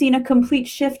 you've seen a complete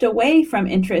shift away from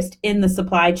interest in the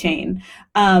supply chain,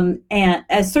 and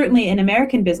as certainly in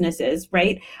American businesses,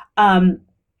 right?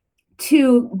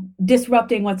 to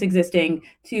disrupting what's existing,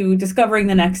 to discovering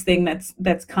the next thing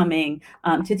that's coming,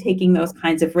 to taking those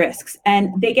kinds of risks. And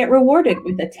they get rewarded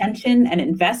with attention and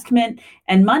investment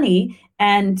and money.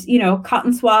 And,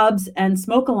 cotton swabs and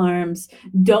smoke alarms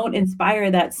don't inspire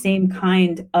that same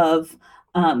kind of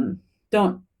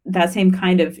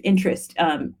interest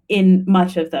in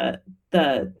much of the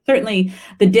certainly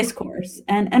the discourse,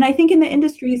 and I think in the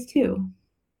industries too.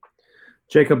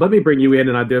 Jacob, let me bring you in,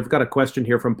 and I've got a question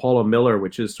here from Paula Miller,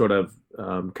 which is sort of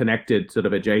connected, sort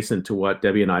of adjacent to what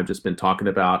Debbie and I have just been talking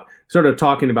about, sort of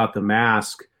talking about the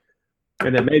mask,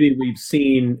 and that maybe we've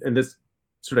seen, and this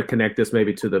sort of connect this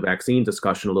maybe to the vaccine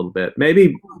discussion a little bit.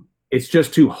 Maybe it's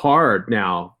just too hard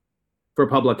now for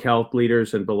public health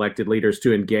leaders and elected leaders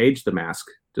to engage the mask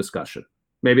discussion.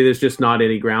 Maybe there's just not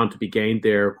any ground to be gained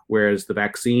there, whereas the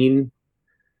vaccine,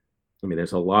 I mean,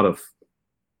 there's a lot of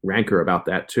rancor about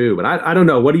that too. But I don't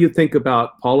know. What do you think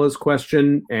about Paula's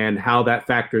question and how that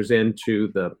factors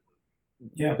into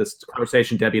this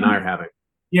conversation Debbie and I are having?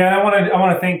 Yeah, I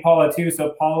want to thank Paula too.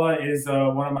 So Paula is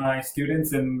one of my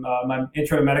students in my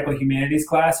Intro to Medical Humanities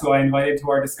class, who I invited to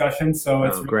our discussion. So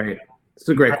it's great. It's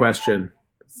a great question.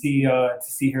 To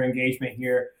see her engagement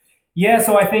here. Yeah,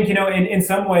 so I think in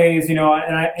some ways, and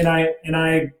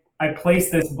I place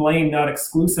this blame not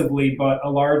exclusively, but a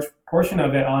large portion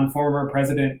of it on former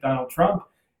President Donald Trump,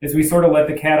 is we sort of let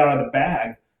the cat out of the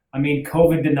bag. I mean,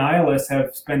 COVID denialists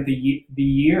have spent the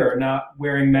year not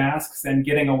wearing masks and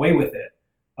getting away with it,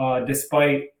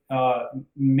 despite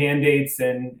mandates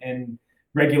and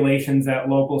regulations at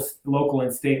local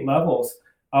and state levels.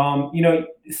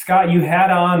 Scott, you had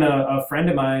on a friend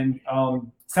of mine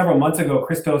several months ago,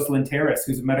 Christos Linteris,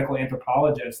 who's a medical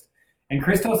anthropologist. And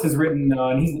Christos has written,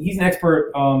 he's an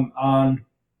expert on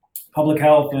public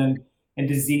health and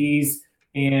disease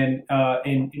and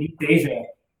in East Asia.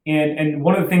 And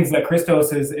one of the things that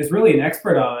Christos is really an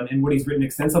expert on, and what he's written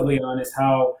extensively on, is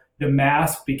how the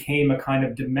mask became a kind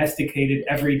of domesticated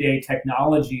everyday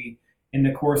technology in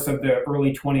the course of the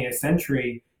early 20th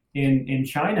century in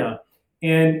China.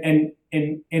 And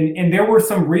there were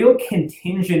some real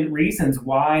contingent reasons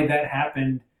why that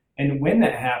happened and when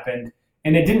that happened.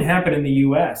 And it didn't happen in the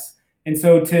US. And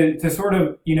so to sort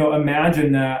of,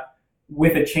 imagine that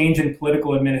with a change in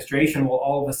political administration, we'll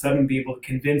all of a sudden be able to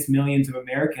convince millions of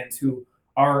Americans who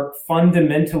are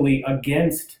fundamentally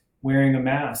against wearing a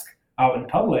mask out in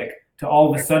public to all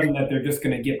of a sudden that they're just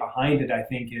going to get behind it, I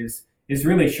think is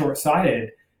really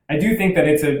short-sighted. I do think that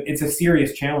it's a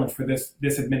serious challenge for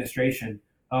this administration,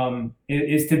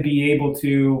 is to be able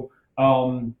to,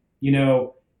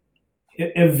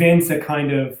 evince a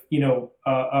kind of,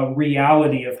 a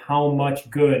reality of how much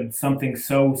good something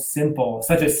so simple,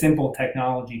 such a simple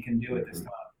technology can do at this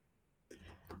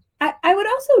time. I would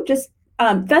also just,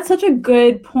 that's such a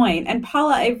good point. And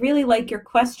Paula, I really like your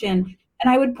question. And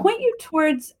I would point you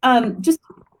towards just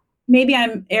maybe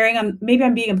I'm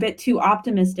being a bit too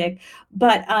optimistic,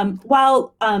 but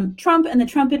while Trump and the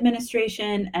Trump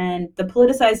administration and the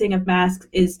politicizing of masks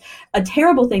is a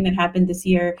terrible thing that happened this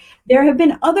year, there have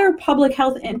been other public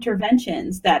health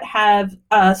interventions that have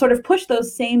sort of pushed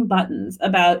those same buttons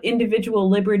about individual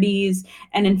liberties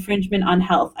and infringement on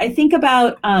health. I think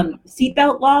about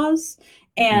seatbelt laws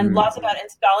and laws about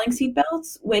installing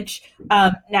seatbelts, which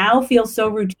now feels so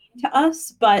routine to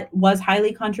us, but was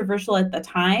highly controversial at the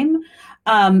time.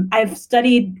 I've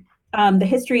studied the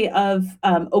history of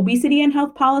obesity and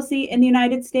health policy in the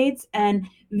United States, and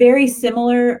very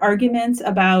similar arguments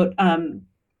about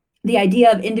the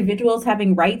idea of individuals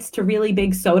having rights to really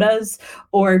big sodas,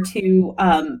 or to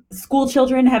school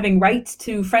children having rights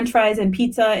to French fries and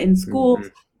pizza in schools.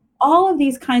 All of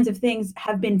these kinds of things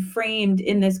have been framed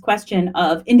in this question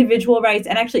of individual rights,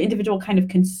 and actually individual kind of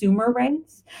consumer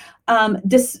rights,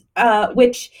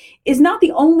 which is not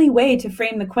the only way to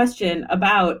frame the question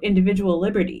about individual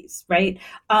liberties, right?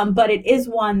 But it is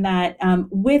one that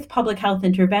with public health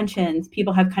interventions,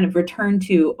 people have kind of returned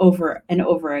to over and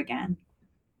over again.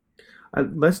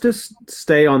 Let's just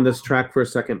stay on this track for a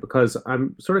second, because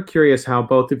I'm sort of curious how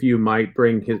both of you might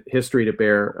bring history to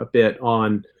bear a bit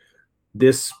on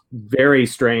this very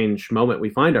strange moment we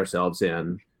find ourselves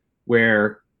in,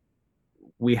 where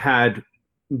we had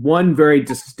one very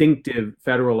distinctive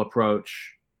federal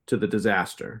approach to the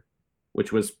disaster,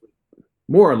 which was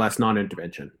more or less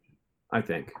non-intervention, I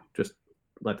think, just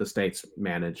let the states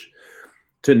manage,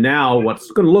 to now what's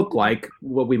going to look like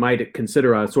what we might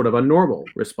consider a sort of a normal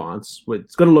response.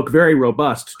 It's going to look very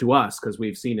robust to us because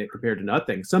we've seen it compared to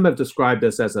nothing. Some have described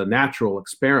this as a natural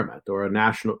experiment or a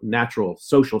natural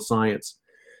social science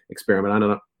experiment.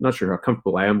 I'm not sure how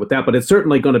comfortable I am with that, but it's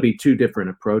certainly going to be two different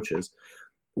approaches.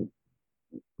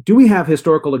 do we have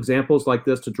historical examples like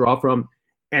this to draw from?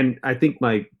 And I think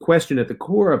my question at the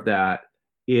core of that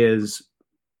is,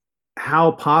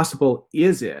 how possible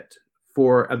is it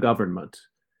for a government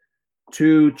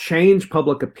to change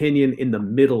public opinion in the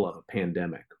middle of a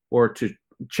pandemic, or to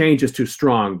change is too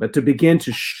strong, but to begin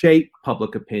to shape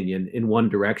public opinion in one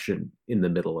direction in the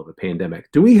middle of a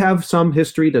pandemic? Do we have some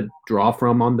history to draw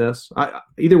from on this?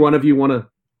 Either one of you want to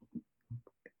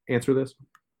answer this?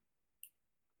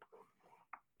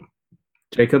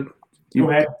 Jacob? Go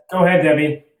ahead,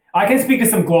 Debbie. I can speak to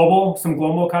some global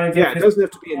kinds. Yeah, it doesn't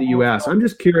have to be in the U.S. I'm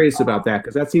just curious about that,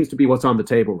 because that seems to be what's on the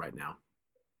table right now.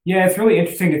 Yeah, it's really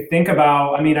interesting to think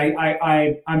about. I mean,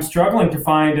 I'm struggling to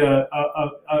find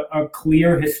a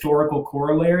clear historical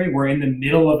corollary where in the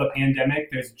middle of a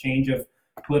pandemic there's a change of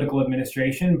political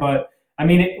administration. But I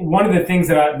mean, one of the things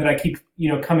that I keep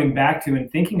coming back to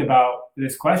and thinking about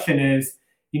this question is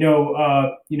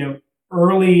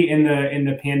early in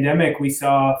the pandemic we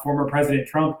saw former President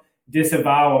Trump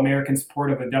disavow American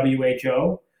support of the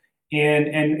WHO.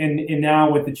 And now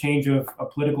with the change of a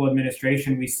political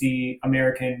administration, we see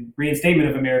reinstatement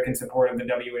of American support of the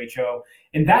WHO.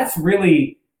 And that's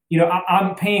really,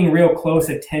 I'm paying real close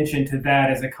attention to that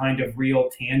as a kind of real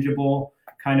tangible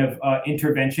kind of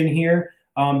intervention here.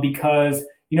 Because,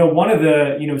 one of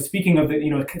the, speaking of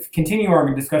the, continuing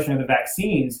our discussion of the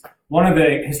vaccines, one of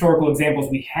the historical examples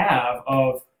we have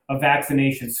of a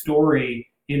vaccination story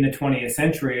in the 20th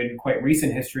century and quite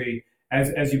recent history,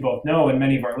 as you both know, and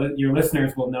many of your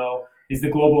listeners will know, is the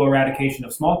global eradication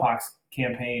of smallpox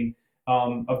campaign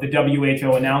of the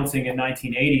WHO announcing in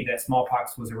 1980 that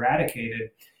smallpox was eradicated.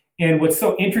 And what's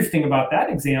so interesting about that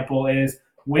example is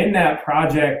when that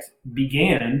project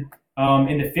began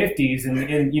in the 50s, and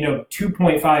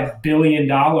 $2.5 billion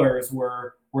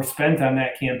were spent on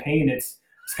that campaign.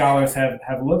 Scholars have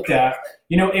looked at.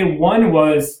 One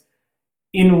was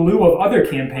in lieu of other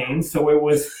campaigns, so it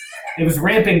was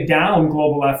ramping down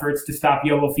global efforts to stop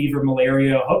yellow fever,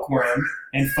 malaria, hookworm,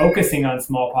 and focusing on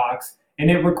smallpox. And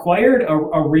it required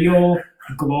a real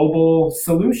global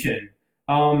solution.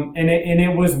 And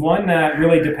it was one that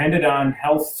really depended on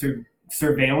health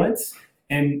surveillance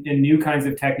and new kinds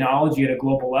of technology at a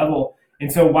global level. And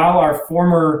so while our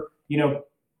former,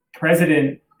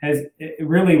 president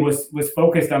really was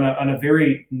focused on a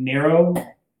very narrow,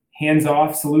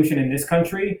 hands-off solution in this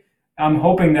country, I'm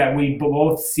hoping that we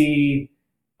both see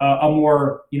a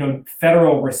more,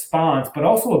 federal response, but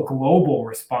also a global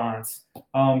response.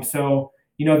 So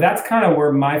that's kind of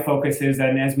where my focus is,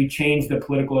 and as we change the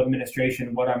political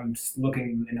administration, what I'm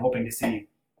looking and hoping to see.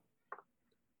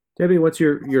 Debbie, what's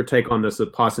your take on this? The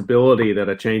possibility that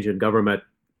a change in government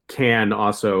can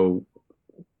also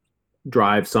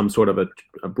drive some sort of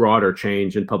a broader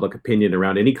change in public opinion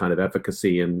around any kind of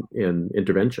efficacy in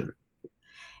intervention?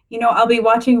 I'll be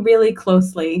watching really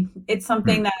closely. It's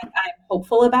something that I'm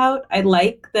hopeful about. I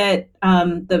like that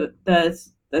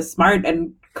the smart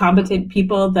and competent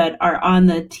people that are on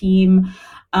the team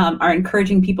are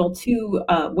encouraging people to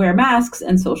wear masks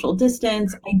and social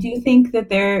distance. I do think that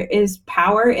there is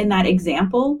power in that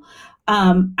example.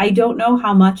 I don't know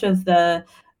how much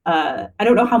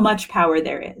power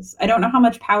there is. I don't know how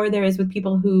much power there is with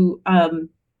people who,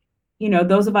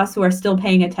 those of us who are still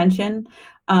paying attention.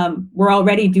 We're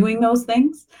already doing those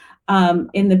things.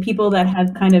 In the people that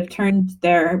have kind of turned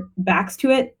their backs to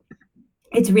it,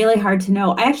 it's really hard to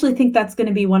know. I actually think that's going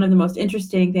to be one of the most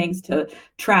interesting things to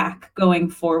track going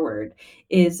forward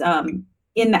is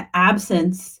in the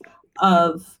absence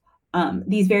of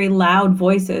these very loud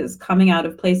voices coming out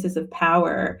of places of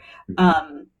power,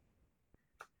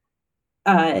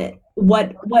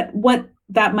 what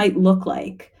that might look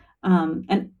like.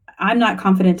 And I'm not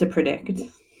confident to predict.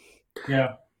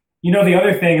 Yeah. The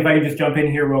other thing, if I could just jump in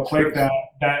here real quick,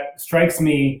 that strikes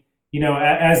me,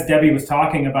 as Debbie was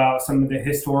talking about some of the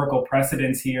historical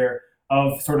precedents here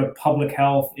of sort of public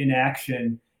health in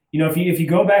action. If you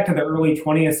go back to the early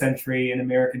 20th century in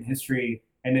American history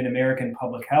and in American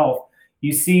public health,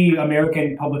 you see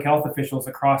American public health officials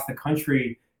across the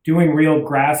country doing real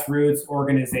grassroots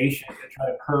organization to try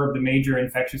to curb the major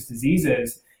infectious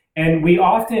diseases. And we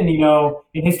often,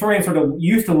 and historians sort of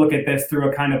used to look at this through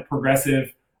a kind of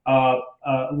progressive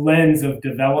lens of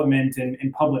development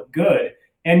and public good.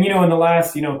 And, in the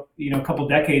last, couple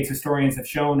decades, historians have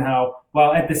shown how,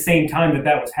 while at the same time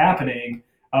that was happening,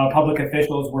 public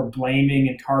officials were blaming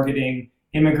and targeting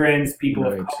immigrants, people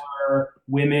of color,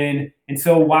 women. And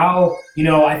so while,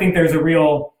 I think there's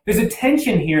a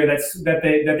tension here that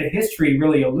the history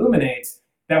really illuminates,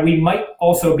 that we might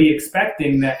also be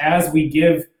expecting that as we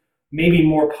give maybe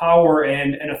more power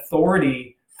and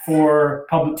authority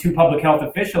to public health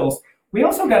officials, we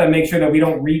also got to make sure that we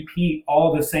don't repeat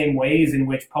all the same ways in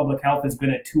which public health has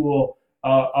been a tool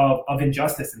of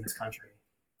injustice in this country.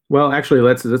 Well, actually,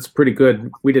 that's pretty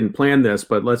good. We didn't plan this,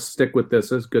 but let's stick with this.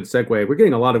 This is a good segue. We're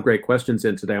getting a lot of great questions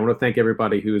in today. I want to thank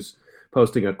everybody who's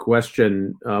posting a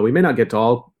question. We may not get to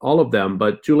all of them,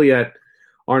 but Juliet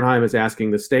Arnheim is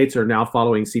asking, the states are now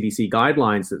following CDC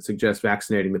guidelines that suggest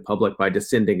vaccinating the public by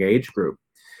descending age group.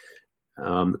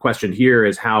 The question here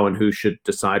is how and who should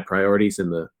decide priorities in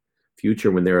the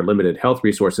future when there are limited health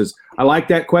resources. I like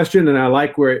that question, and I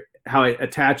like how it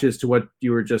attaches to what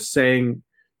you were just saying,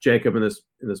 Jacob, in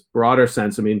this broader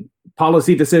sense. I mean,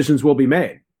 policy decisions will be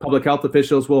made. Public health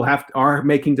officials are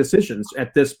making decisions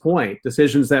at this point,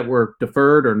 decisions that were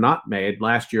deferred or not made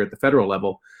last year at the federal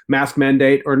level, mask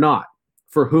mandate or not,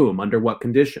 for whom, under what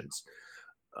conditions,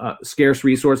 scarce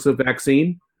resource of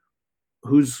vaccine,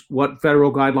 what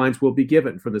federal guidelines will be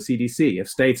given for the CDC. If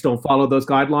states don't follow those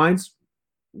guidelines,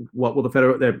 what will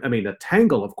a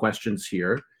tangle of questions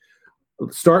here.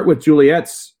 Let's start with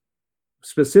Juliet's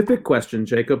specific question.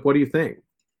 Jacob, what do you think?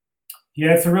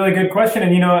 Yeah, it's a really good question.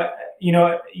 And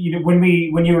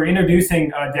when you were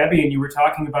introducing Debbie, and you were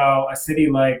talking about a city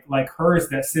like hers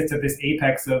that sits at this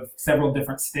apex of several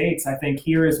different states, I think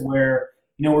here is where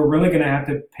we're really going to have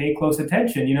to pay close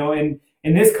attention.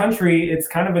 In this country, it's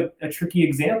kind of a tricky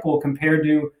example compared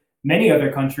to many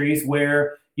other countries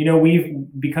where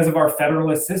because of our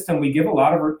federalist system, we give a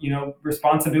lot of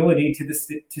responsibility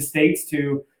to states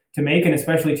to make and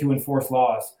especially to enforce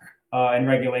laws and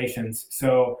regulations.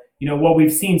 So what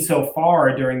we've seen so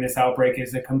far during this outbreak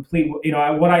is a complete,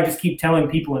 what I just keep telling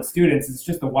people and students is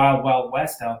just the wild, wild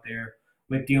west out there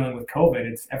with dealing with COVID.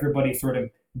 It's everybody sort of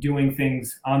doing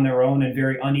things on their own and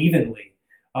very unevenly.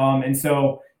 And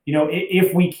so,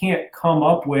 if we can't come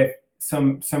up with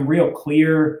some real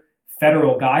clear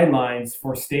federal guidelines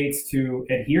for states to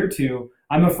adhere to,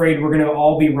 I'm afraid we're going to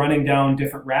all be running down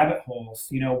different rabbit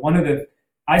holes.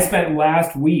 I spent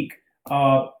last week,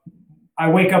 I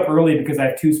wake up early because I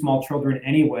have two small children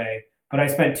anyway, but I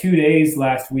spent 2 days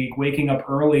last week waking up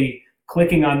early,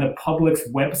 clicking on the Publix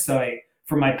website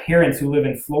for my parents who live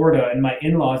in Florida and my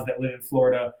in-laws that live in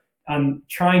Florida, on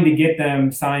trying to get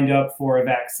them signed up for a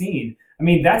vaccine. I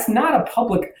mean, that's not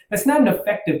an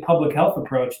effective public health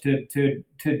approach to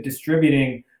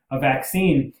distributing a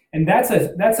vaccine. And that's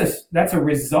a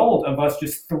result of us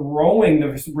just throwing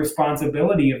the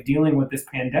responsibility of dealing with this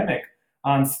pandemic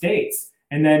on states.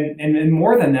 And then, and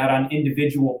more than that, on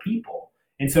individual people.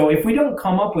 And so if we don't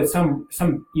come up with some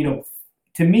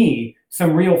to me,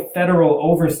 some real federal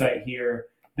oversight here,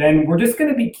 then we're just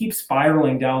going to keep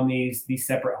spiraling down these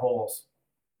separate holes.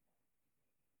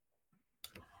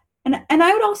 And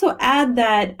I would also add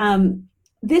that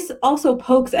this also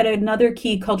pokes at another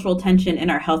key cultural tension in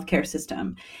our healthcare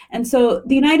system. And so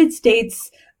the United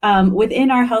States,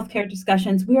 within our healthcare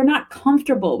discussions, we are not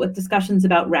comfortable with discussions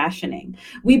about rationing.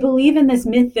 We believe in this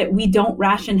myth that we don't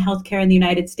ration healthcare in the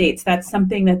United States. That's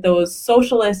something that those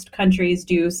socialist countries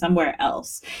do somewhere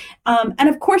else. And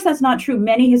of course, that's not true.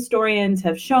 Many historians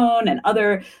have shown, and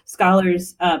other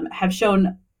scholars have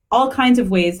shown, all kinds of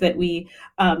ways that we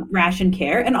ration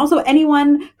care. And also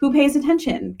anyone who pays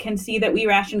attention can see that we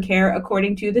ration care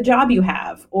according to the job you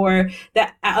have, or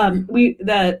that we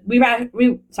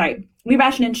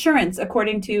ration insurance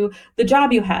according to the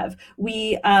job you have.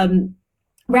 We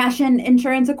ration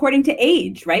insurance according to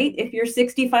age, right? If you're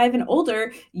 65 and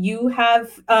older, you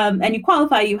have, and you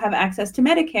qualify, you have access to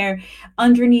Medicare.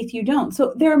 Underneath, you don't.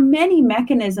 So there are many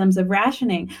mechanisms of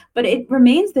rationing, but it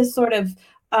remains this sort of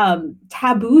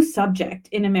taboo subject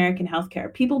in American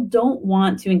healthcare. People don't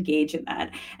want to engage in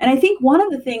that. And I think one of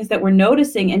the things that we're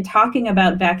noticing in talking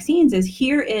about vaccines is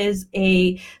here is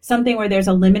something where there's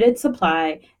a limited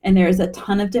supply and there is a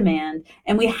ton of demand,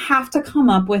 and we have to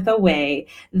come up with a way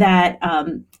that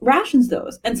rations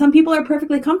those. And some people are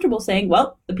perfectly comfortable saying,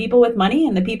 well, the people with money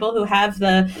and the people who have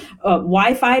the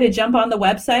Wi-Fi to jump on the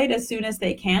website as soon as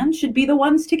they can should be the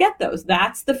ones to get those.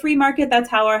 That's the free market. That's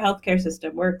how our healthcare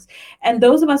system works. And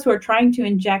those of us who are trying to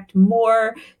inject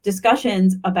more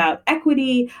discussions about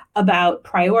equity, about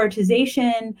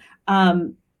prioritization,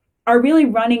 are really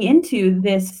running into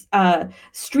this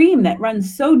stream that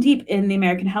runs so deep in the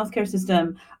American healthcare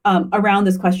system around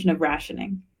this question of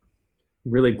rationing.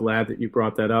 Really glad that you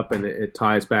brought that up, and it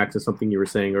ties back to something you were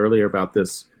saying earlier about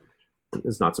this.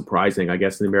 It's not surprising, I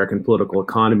guess, in the American political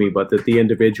economy, but that the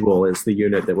individual is the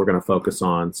unit that we're going to focus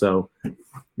on. So,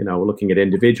 we're looking at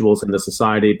individuals in the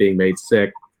society being made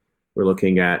sick. We're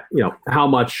looking at, how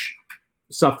much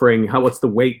suffering, what's the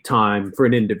wait time for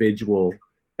an individual.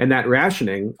 And that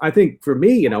rationing, I think for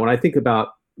me, when I think about,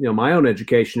 my own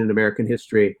education in American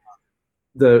history,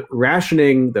 the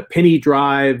rationing, the penny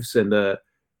drives, and the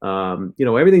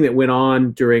everything that went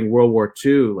on during World War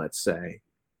II, let's say,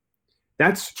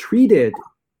 that's treated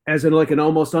as an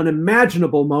almost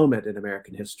unimaginable moment in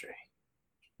American history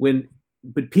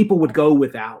but people would go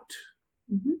without,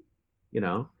 mm-hmm.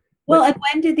 Well, and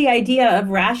when did the idea of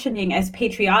rationing as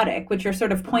patriotic, which you're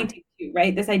sort of pointing to,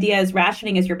 right? This idea is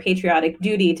rationing as your patriotic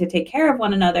duty to take care of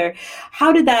one another.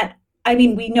 How did that? I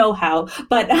mean, we know how,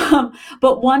 but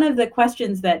one of the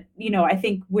questions that, I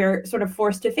think we're sort of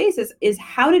forced to face is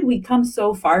how did we come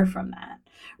so far from that,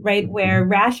 right? Where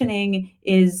rationing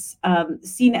is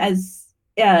seen as,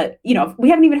 we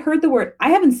haven't even heard the word. I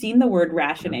haven't seen the word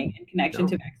rationing in connection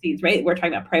to vaccines, right? We're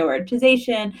talking about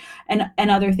prioritization and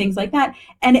other things like that,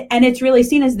 and it's really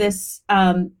seen as this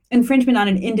infringement on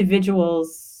an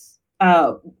individual's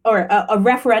or a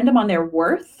referendum on their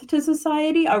worth to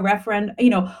society, a referendum,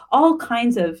 all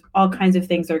kinds of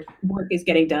things work is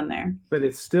getting done there. But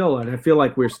it's still, and I feel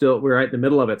like we're right in the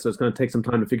middle of it, so it's going to take some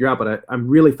time to figure out. But I'm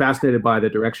really fascinated by the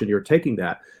direction you're taking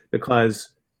that, because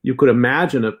you could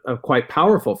imagine a quite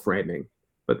powerful framing,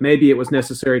 but maybe it was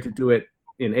necessary to do it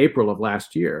in April of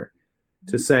last year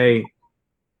to say,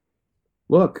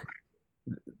 look,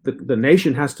 the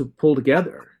nation has to pull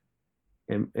together,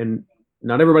 and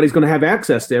not everybody's going to have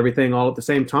access to everything all at the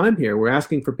same time here. We're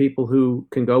asking for people who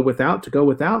can go without to go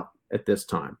without at this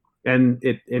time. And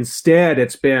instead,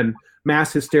 it's been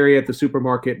mass hysteria at the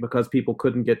supermarket because people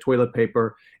couldn't get toilet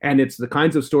paper. And it's the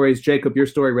kinds of stories, Jacob, your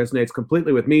story resonates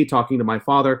completely with me, talking to my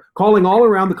father, calling all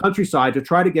around the countryside to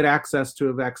try to get access to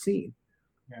a vaccine.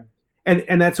 Yeah.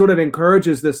 And that sort of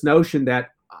encourages this notion that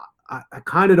I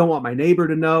kind of don't want my neighbor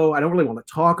to know. I don't really want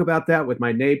to talk about that with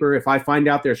my neighbor. If I find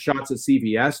out there's shots at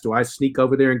CVS, do I sneak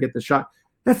over there and get the shot?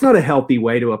 That's not a healthy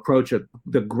way to approach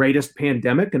the greatest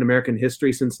pandemic in American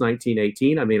history since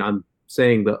 1918. I mean, I'm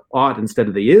saying the ought instead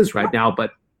of the is right now,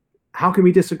 but how can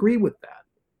we disagree with that?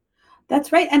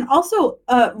 That's right. And also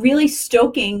really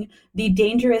stoking the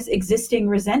dangerous existing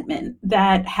resentment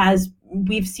that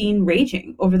we've seen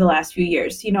raging over the last few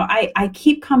years. I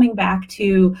keep coming back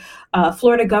to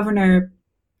Florida Governor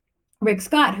Rick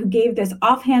Scott, who gave this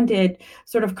offhanded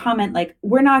sort of comment like,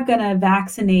 we're not going to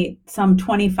vaccinate some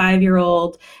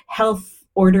 25-year-old health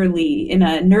orderly in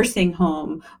a nursing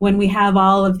home when we have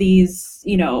all of these,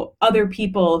 other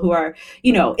people who are,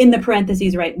 in the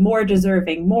parentheses, right, more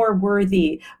deserving, more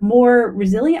worthy, more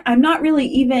resilient. I'm not really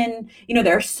even,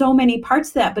 there are so many parts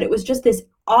to that, but it was just this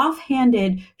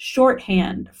offhanded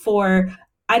shorthand for,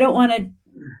 I don't want to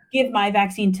give my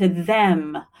vaccine to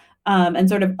them, and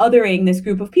sort of othering this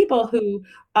group of people who,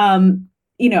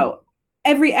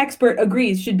 every expert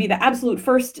agrees should be the absolute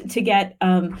first to get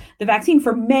the vaccine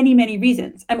for many, many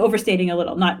reasons. I'm overstating a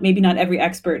little, maybe not every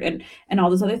expert and all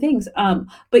those other things.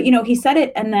 But, he said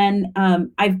it, and then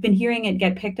I've been hearing it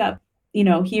get picked up,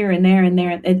 here and there and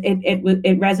there.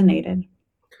 It resonated.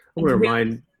 I want to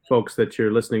remind folks that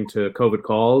you're listening to COVID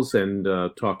Calls and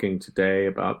talking today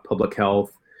about public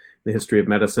health, the history of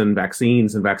medicine,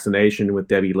 vaccines, and vaccination with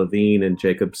Debbie Levine and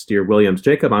Jacob Steer Williams.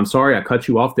 Jacob, I'm sorry I cut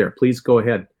you off there. Please go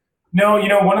ahead. No,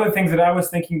 one of the things that I was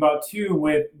thinking about too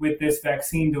with this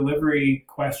vaccine delivery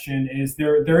question is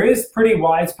there is pretty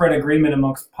widespread agreement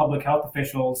amongst public health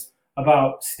officials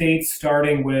about states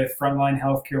starting with frontline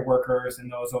healthcare workers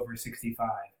and those over 65.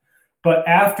 But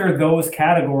after those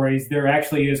categories, there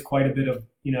actually is quite a bit of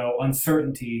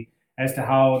uncertainty as to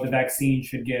how the vaccine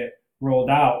should get rolled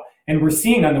out. And we're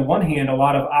seeing on the one hand a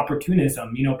lot of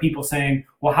opportunism, people saying,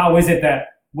 well, how is it that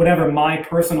whatever my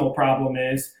personal problem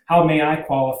is, how may I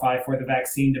qualify for the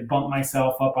vaccine to bump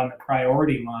myself up on the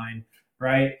priority line,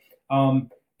 right? And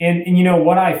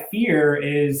what I fear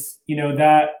is,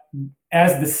 that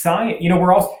as the science,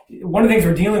 we're also, one of the things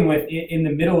we're dealing with in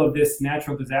the middle of this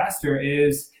natural disaster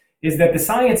is that the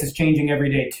science is changing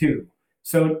every day too.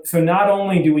 So not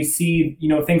only do we see,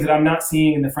 things that I'm not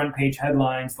seeing in the front page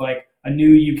headlines, like a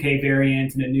new UK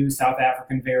variant and a new South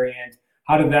African variant,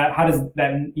 how does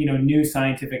that new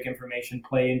scientific information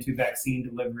play into vaccine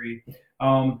delivery?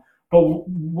 But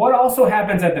what also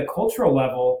happens at the cultural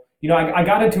level, I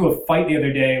got into a fight the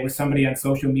other day with somebody on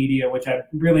social media, which I've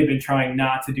really been trying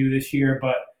not to do this year,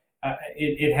 but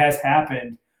it has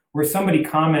happened, where somebody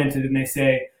commented and they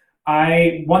say,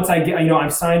 I'm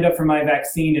signed up for my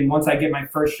vaccine, and once I get my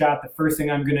first shot, the first thing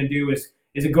I'm going to do is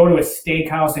go to a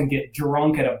steakhouse and get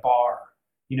drunk at a bar,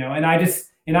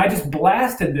 and I just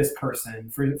blasted this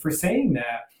person for saying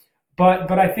that.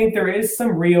 But I think there is some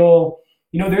real,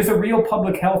 there's a real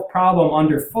public health problem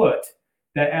underfoot,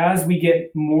 that as we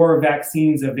get more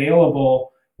vaccines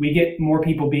available, we get more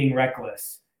people being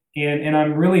reckless. And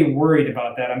I'm really worried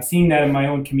about that. I'm seeing that in my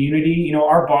own community. You know,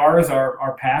 our bars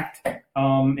are packed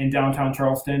in downtown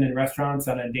Charleston, and restaurants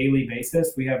on a daily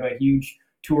basis. We have a huge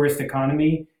tourist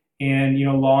economy, and you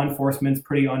know, law enforcement's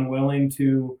pretty unwilling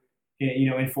to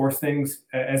enforce things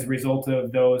as a result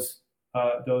of those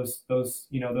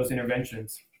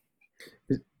interventions.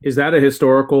 Is that a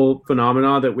historical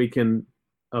phenomena that we can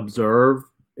observe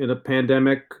in a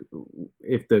pandemic?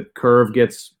 If the curve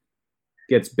gets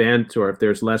bent, or if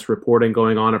there's less reporting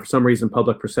going on, or for some reason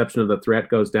public perception of the threat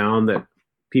goes down, that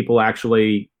people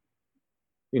actually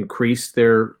increase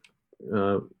their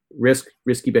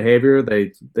risky behavior,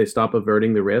 they stop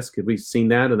averting the risk? Have we seen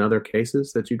that in other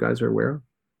cases that you guys are aware of?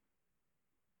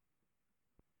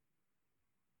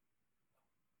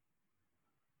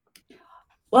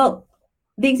 Well,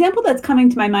 the example that's coming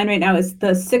to my mind right now is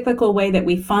the cyclical way that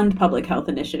we fund public health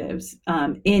initiatives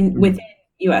within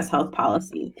U.S. health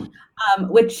policy,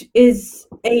 which is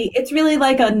it's really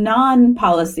like a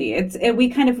non-policy.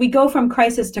 We go from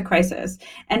crisis to crisis,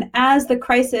 and as the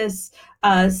crisis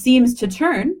seems to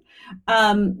turn,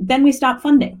 then we stop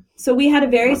funding. So we had a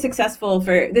very successful,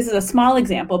 this is a small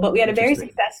example, but we had a very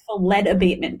successful lead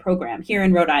abatement program here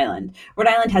in Rhode Island. Rhode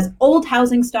Island has old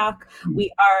housing stock.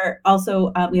 We are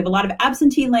also, we have a lot of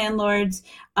absentee landlords,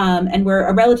 and we're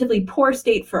a relatively poor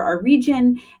state for our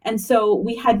region. And so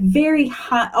we had very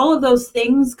high, all of those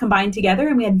things combined together,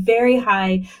 and we had very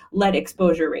high lead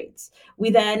exposure rates.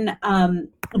 We then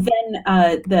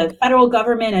the federal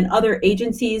government and other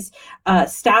agencies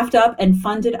staffed up and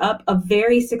funded up a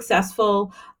very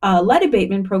successful lead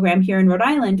abatement program here in Rhode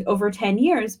Island over 10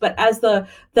 years. But as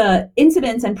the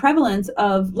incidence and prevalence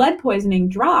of lead poisoning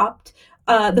dropped,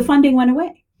 the funding went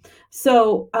away.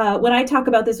 So when I talk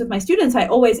about this with my students, I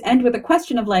always end with a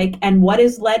question of like, and what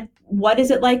is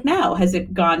it like now? Has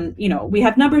it gone, we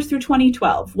have numbers through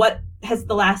 2012. What has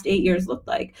the last 8 years looked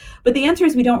like? But the answer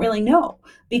is we don't really know,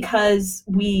 because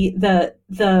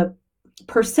the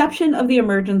perception of the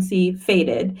emergency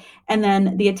faded, and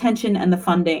then the attention and the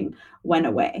funding went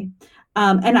away.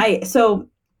 So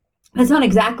that's not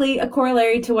exactly a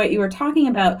corollary to what you were talking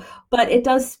about, but it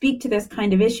does speak to this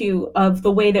kind of issue of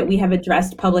the way that we have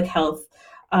addressed public health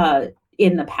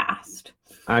in the past.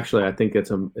 Actually, I think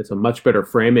it's a much better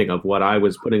framing of what I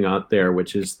was putting out there,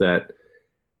 which is that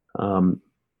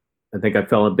I think I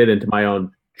fell a bit into my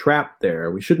own trap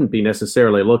there. We shouldn't be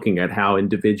necessarily looking at how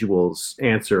individuals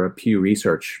answer a Pew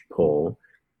Research poll.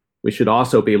 We should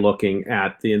also be looking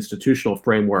at the institutional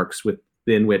frameworks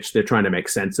within which they're trying to make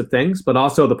sense of things, but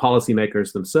also the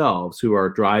policymakers themselves who are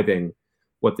driving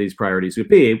what these priorities would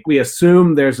be. We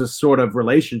assume there's a sort of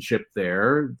relationship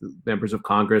there. Members of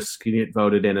Congress can get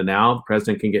voted in and out. The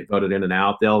president can get voted in and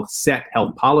out. They'll set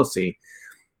health policy,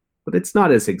 but it's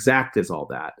not as exact as all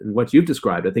that. And what you've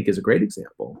described, I think, is a great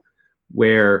example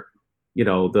where,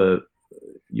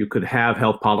 you could have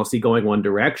health policy going one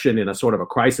direction in a sort of a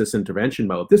crisis intervention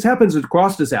mode. This happens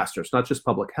across disasters, not just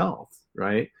public health,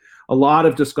 right? A lot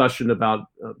of discussion about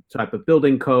a type of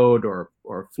building code or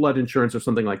flood insurance or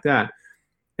something like that.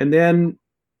 And then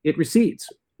it recedes.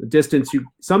 The distance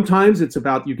sometimes it's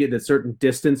about you get a certain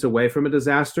distance away from a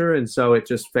disaster, and so it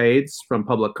just fades from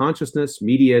public consciousness,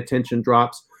 media attention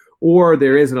drops, or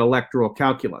there is an electoral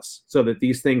calculus so that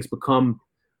these things become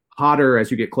hotter as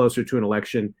you get closer to an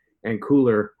election and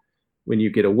cooler when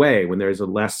you get away, when there's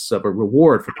less of a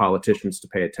reward for politicians to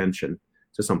pay attention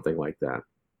to something like that.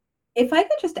 If I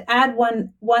could just add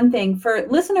one thing for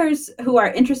listeners who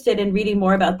are interested in reading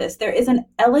more about this, there is an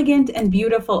elegant and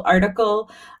beautiful article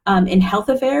in Health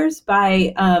Affairs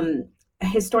by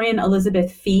historian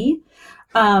Elizabeth Fee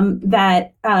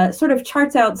that sort of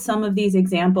charts out some of these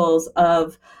examples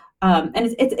of, and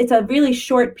it's a really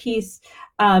short piece.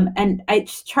 And it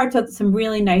charts out some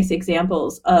really nice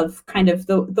examples of kind of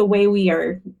the way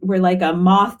we're like a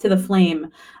moth to the flame,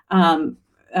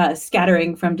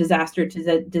 scattering from disaster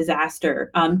to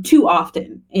disaster too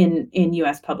often in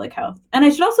U.S. public health. And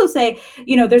I should also say,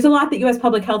 there's a lot that U.S.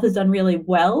 public health has done really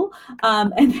well,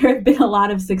 and there have been a lot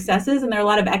of successes, and there are a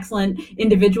lot of excellent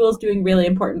individuals doing really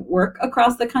important work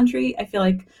across the country. I feel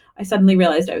like I suddenly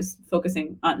realized I was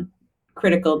focusing on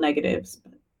critical negatives.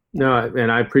 No, and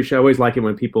I always like it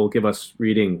when people give us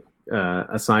reading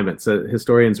assignments.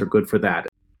 Historians are good for that.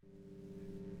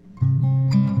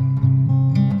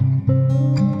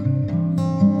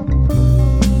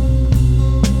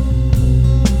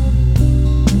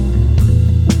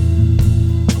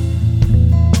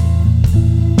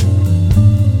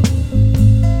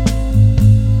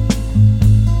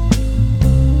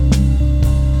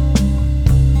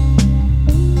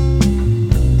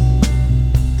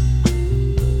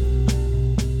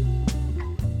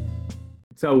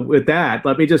 So with that,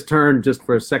 let me just turn just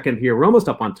for a second here. We're almost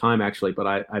up on time, actually,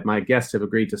 but my guests have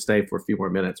agreed to stay for a few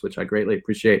more minutes, which I greatly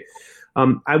appreciate.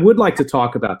 I would like to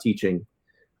talk about teaching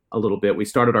a little bit. We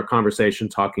started our conversation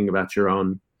talking about your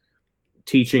own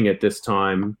teaching at this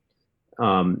time.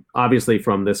 Obviously,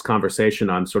 from this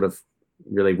conversation, I'm sort of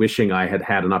really wishing I had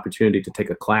had an opportunity to take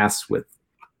a class with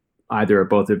either or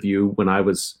both of you when I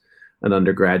was an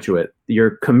undergraduate. Your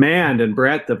command and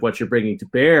breadth of what you're bringing to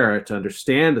bear to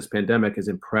understand this pandemic is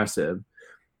impressive.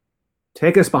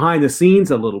 Take us behind the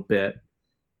scenes a little bit.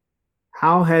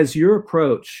 How has your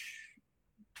approach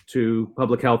to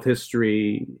public health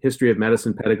history, history of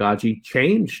medicine pedagogy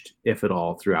changed, if at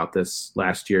all, throughout this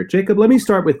last year? Jacob, let me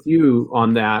start with you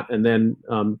on that, and then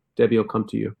Debbie will come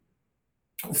to you.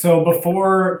 So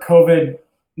before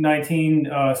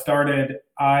COVID-19 started,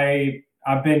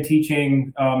 I've been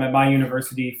teaching at my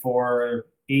university for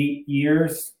 8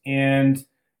 years, and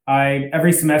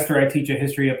every semester I teach a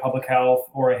history of public health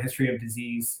or a history of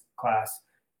disease class.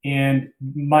 And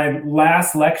my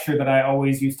last lecture that I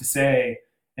always used to say,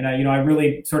 and I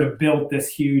really sort of built this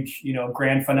huge,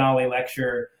 grand finale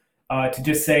lecture to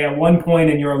just say, at one point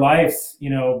in your lives,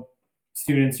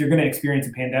 students, you're going to experience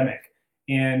a pandemic,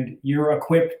 and you're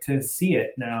equipped to see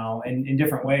it now in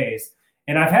different ways.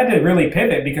 And I've had to really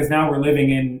pivot because now we're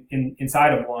living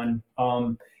inside of one.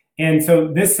 And so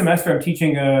this semester I'm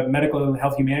teaching a medical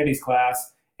health humanities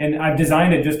class, and I've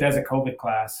designed it just as a COVID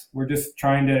class. We're just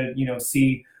trying to,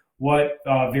 see what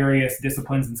various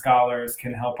disciplines and scholars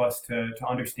can help us to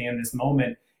understand this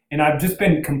moment. And I've just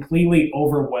been completely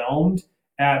overwhelmed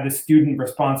at the student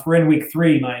response. We're in week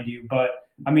 3, mind you, but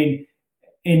I mean,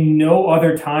 in no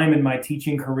other time in my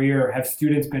teaching career have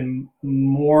students been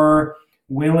more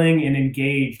willing and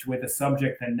engaged with a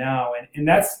subject than now. And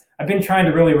that's, I've been trying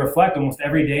to really reflect almost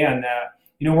every day on that.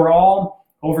 We're all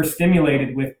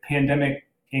overstimulated with pandemic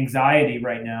anxiety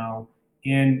right now.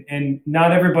 And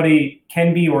not everybody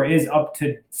can be or is up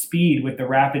to speed with the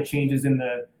rapid changes in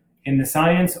the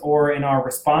science or in our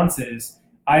responses,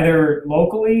 either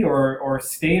locally or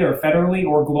state or federally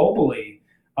or globally.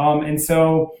 And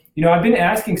so, I've been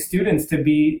asking students to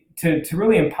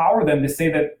really empower them to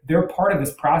say that they're part of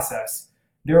this process.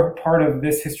 They're part of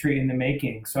this history in the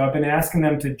making. So I've been asking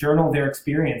them to journal their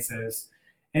experiences,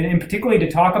 and particularly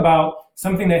to talk about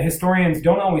something that historians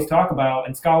don't always talk about,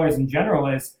 and scholars in general,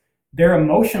 is their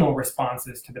emotional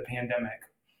responses to the pandemic.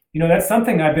 That's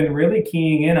something I've been really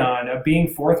keying in on, of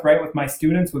being forthright with my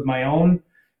students, with my own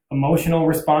emotional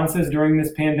responses during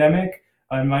this pandemic,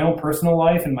 in my own personal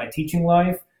life and my teaching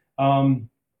life, and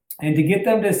to get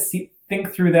them to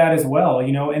think through that as well.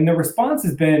 And the response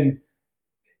has been,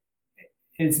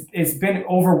 it's been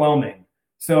overwhelming.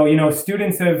 So,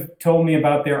 students have told me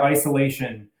about their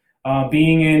isolation,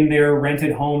 being in their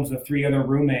rented homes with 3 other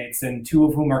roommates, and 2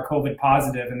 of whom are COVID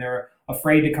positive, and they're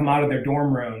afraid to come out of their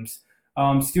dorm rooms.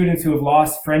 Students who have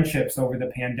lost friendships over the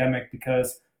pandemic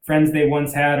because friends they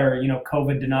once had are,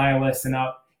 COVID denialists and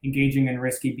out engaging in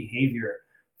risky behavior.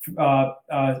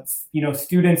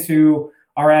 Students who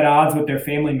are at odds with their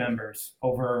family members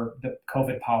over the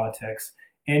COVID politics.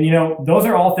 And, those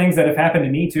are all things that have happened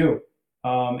to me too,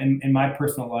 in my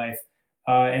personal life.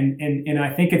 And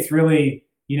I think it's really,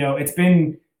 it's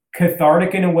been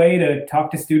cathartic in a way to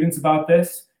talk to students about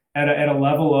this at a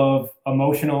level of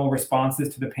emotional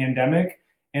responses to the pandemic.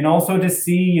 And also to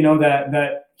see,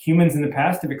 that humans in the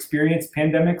past have experienced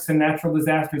pandemics and natural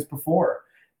disasters before.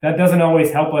 That doesn't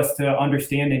always help us to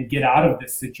understand and get out of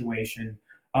this situation.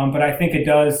 But I think it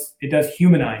does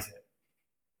humanize it.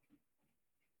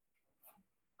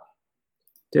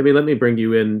 Debbie, let me bring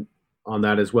you in on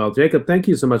that as well. Jacob, thank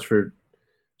you so much for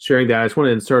sharing that. I just want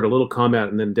to insert a little comment,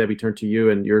 and then Debbie, turn to you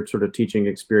and your sort of teaching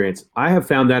experience. I have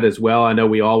found that as well. I know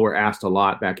we all were asked a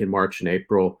lot back in March and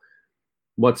April.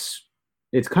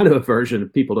 It's kind of a version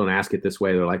of, people don't ask it this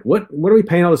way. They're like, what are we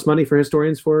paying all this money for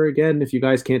historians for again, if you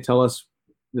guys can't tell us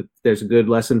that there's a good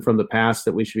lesson from the past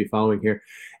that we should be following here?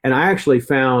 And I actually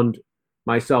found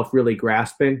myself really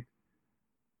grasping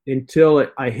until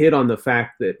I hit on the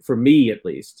fact that, for me at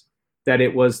least, that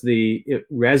it was the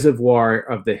reservoir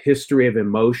of the history of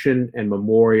emotion and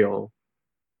memorial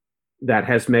that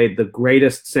has made the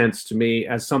greatest sense to me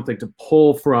as something to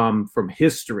pull from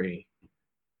history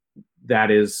that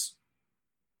is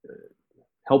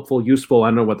helpful, useful, I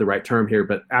don't know what the right term here,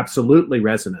 but absolutely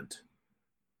resonant.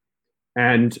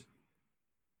 And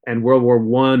World War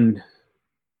I,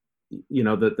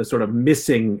 the sort of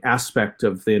missing aspect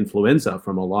of the influenza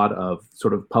from a lot of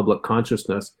sort of public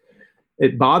consciousness,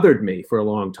 it bothered me for a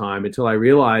long time until I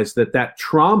realized that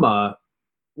trauma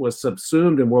was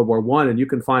subsumed in World War I, and you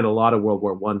can find a lot of World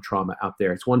War I trauma out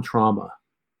there. It's one trauma.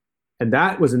 And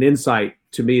that was an insight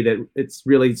to me that it's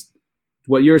really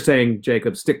what you're saying,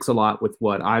 Jacob, sticks a lot with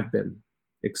what I've been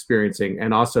experiencing,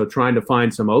 and also trying to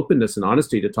find some openness and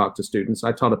honesty to talk to students.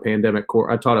 I taught a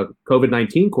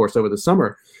COVID-19 course over the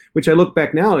summer, which I look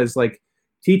back now is like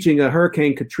teaching a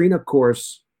Hurricane Katrina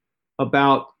course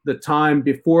about the time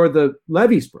before the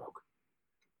levees broke.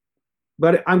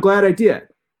 But I'm glad I did.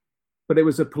 But it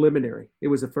was a preliminary. It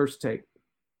was a first take.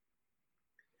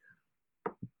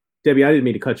 Debbie, I didn't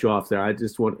mean to cut you off there. I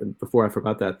just want, before I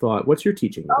forgot that thought, what's your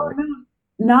teaching like? No,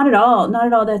 not at all. Not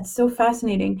at all. That's so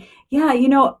fascinating. Yeah,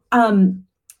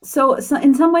 so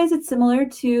in some ways it's similar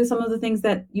to some of the things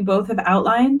that you both have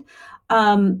outlined.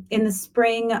 In the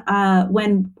spring,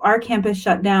 when our campus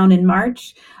shut down in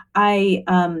March, I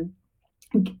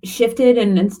shifted,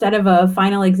 and instead of a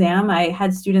final exam, I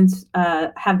had students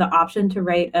have the option to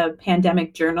write a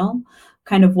pandemic journal,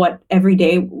 kind of what every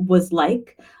day was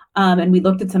like. And we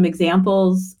looked at some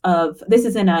examples of, this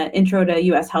is in an intro to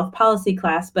US health policy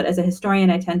class, but as a historian,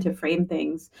 I tend to frame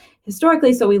things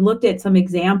historically. So we looked at some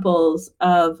examples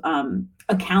of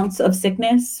accounts of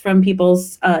sickness from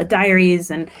people's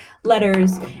diaries and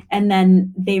letters. And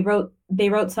then they wrote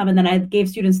some, and then I gave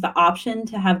students the option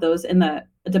to have those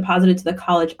deposited to the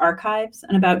college archives,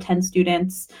 and about 10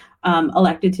 students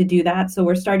elected to do that. So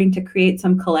we're starting to create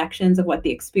some collections of what the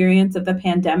experience of the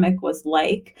pandemic was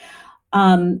like.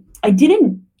 And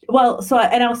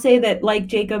I'll say that, like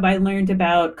Jacob, I learned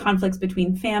about conflicts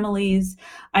between families.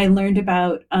 I learned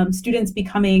about students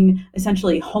becoming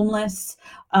essentially homeless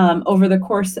over the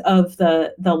course of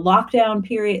the lockdown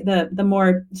period, the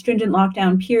more stringent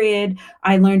lockdown period.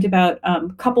 I learned about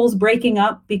couples breaking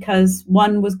up because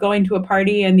one was going to a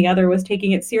party and the other was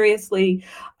taking it seriously,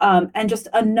 and just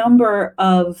a number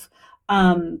of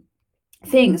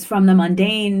things, from the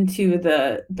mundane to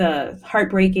the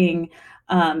heartbreaking.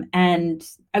 And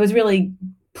I was really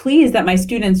pleased that my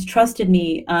students trusted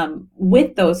me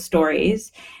with those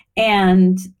stories.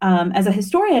 And as a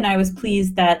historian, I was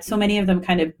pleased that so many of them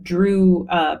kind of drew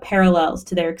parallels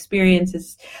to their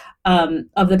experiences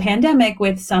of the pandemic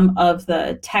with some of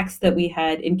the texts that we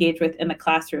had engaged with in the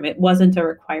classroom. It wasn't a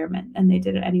requirement, and they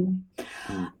did it anyway.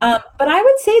 But I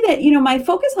would say that, my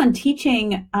focus on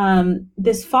teaching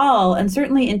this fall, and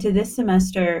certainly into this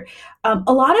semester,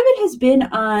 a lot of it has been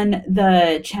on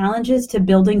the challenges to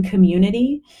building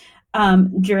community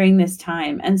during this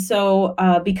time. And so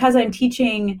because I'm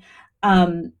teaching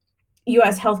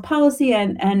US health policy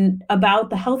and about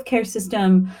the healthcare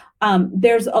system,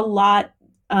 there's a lot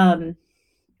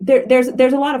there's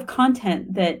a lot of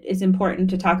content that is important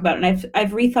to talk about, and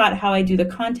I've rethought how I do the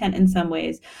content in some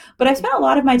ways. But I've spent a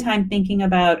lot of my time thinking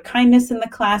about kindness in the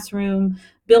classroom,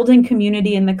 building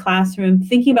community in the classroom,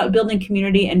 thinking about building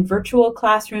community in virtual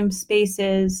classroom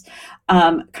spaces,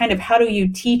 kind of how do you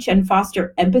teach and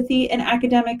foster empathy in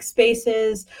academic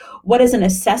spaces? What does an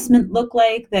assessment look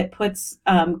like that puts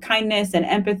kindness and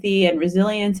empathy and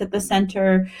resilience at the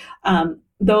center?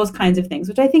 Those kinds of things,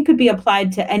 which I think could be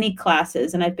applied to any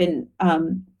classes. And I've been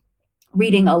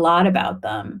reading a lot about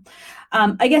them.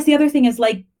 I guess the other thing is,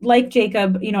 like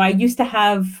Jacob, I used to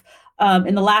have,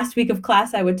 in the last week of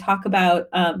class, I would talk about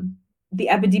the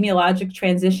epidemiologic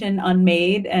transition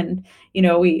unmade. And,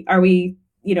 now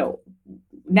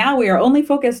we are only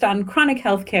focused on chronic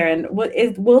healthcare. And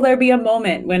will there be a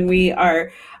moment when we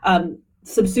are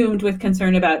subsumed with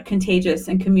concern about contagious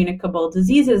and communicable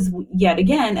diseases yet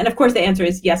again? And of course, the answer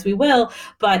is yes, we will.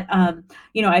 But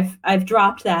I've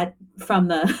dropped that from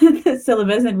the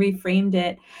syllabus and reframed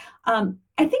it.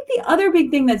 I think the other big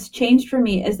thing that's changed for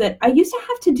me is that I used to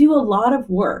have to do a lot of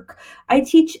work. I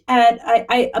teach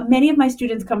many of my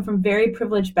students come from very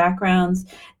privileged backgrounds,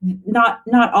 not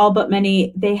all, but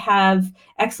many. They have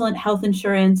excellent health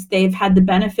insurance. They've had the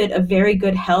benefit of very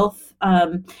good health.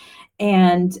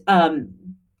 And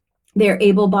they're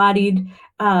able-bodied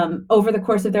over the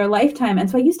course of their lifetime. And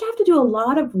so I used to have to do a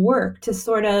lot of work to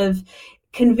sort of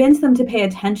convince them to pay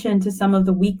attention to some of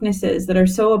the weaknesses that are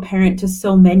so apparent to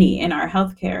so many in our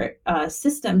healthcare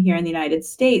system here in the United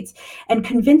States, and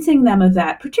convincing them of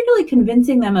that, particularly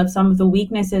convincing them of some of the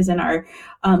weaknesses in our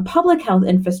public health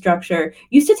infrastructure,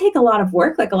 used to take a lot of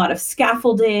work, like a lot of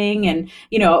scaffolding and,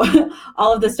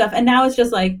 all of this stuff. And now it's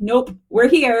just like, nope, we're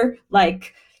here.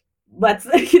 Like, let's,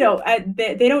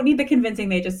 they don't need the convincing.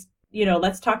 They just,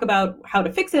 let's talk about how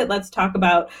to fix it. Let's talk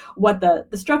about what the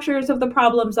structures of the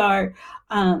problems are.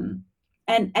 And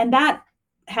that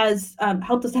has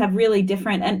helped us to have really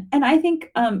different and I think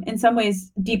in some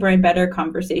ways deeper and better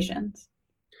conversations.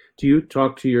 Do you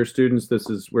talk to your students?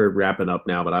 We're wrapping up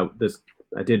now, but I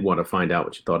did want to find out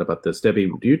what you thought about this.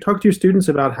 Debbie, do you talk to your students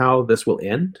about how this will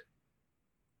end?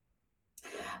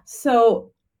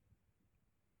 So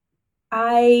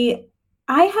I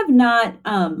I have not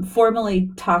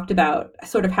formally talked about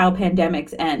sort of how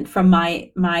pandemics end from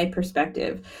my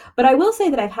perspective, but I will say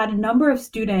that I've had a number of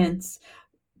students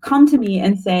come to me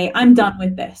and say, "I'm done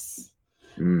with this.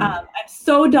 I'm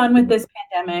so done with this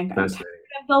pandemic. I'm tired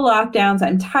Fascinating. of the lockdowns.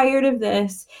 I'm tired of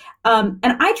this." And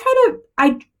I try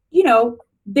to, you know,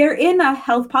 they're in a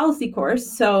health policy course,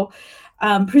 so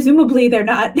presumably they're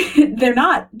not they're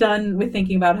not done with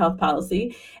thinking about health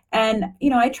policy. And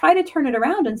I try to turn it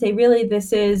around and say, really,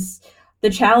 this is the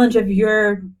challenge of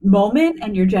your moment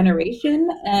and your generation.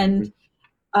 And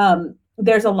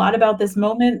there's a lot about this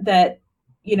moment that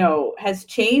has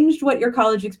changed what your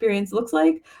college experience looks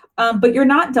like. But you're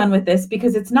not done with this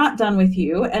because it's not done with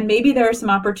you. And maybe there are some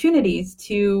opportunities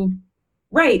to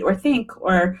write or think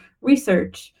or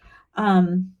research.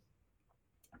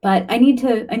 But I need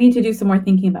to do some more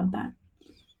thinking about that.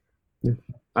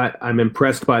 I'm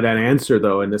impressed by that answer,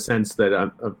 though, in the sense that,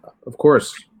 of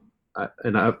course,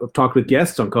 and I've talked with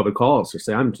guests on COVID calls who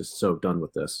say, I'm just so done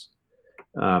with this,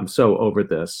 so over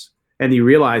this. And you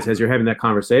realize as you're having that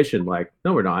conversation, like,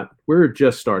 no, we're not. We're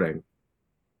just starting.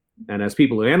 And as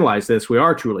people who analyze this, we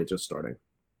are truly just starting.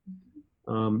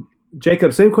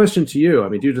 Jacob, same question to you. I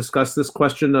mean, do you discuss this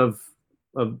question of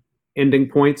ending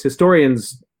points?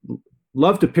 Historians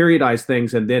love to periodize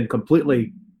things and then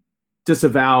completely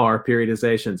disavow our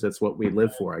periodizations. That's what we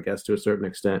live for, I guess, to a certain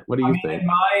extent. What do you think?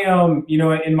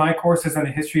 In my courses on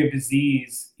the history of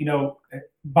disease,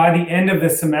 by the end of the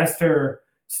semester,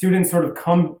 students sort of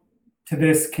come to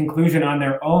this conclusion on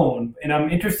their own. And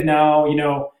I'm interested now,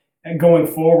 going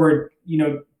forward,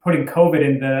 putting COVID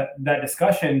in that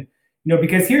discussion,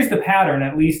 because here's the pattern,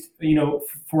 at least,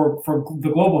 for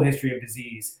the global history of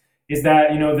disease, is that,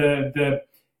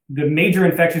 the major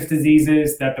infectious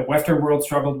diseases that the Western world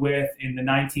struggled with in the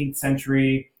 19th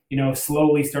century,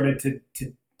 slowly started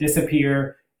to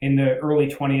disappear in the early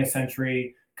 20th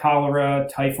century. Cholera,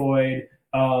 typhoid,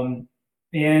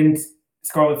 and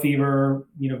scarlet fever,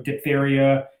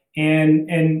 diphtheria, and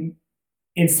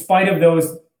in spite of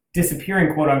those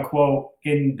disappearing, quote unquote,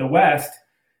 in the West,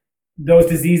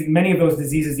 many of those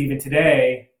diseases even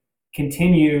today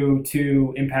continue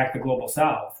to impact the global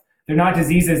South. They're not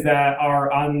diseases that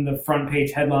are on the front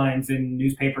page headlines in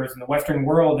newspapers in the Western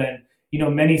world. And,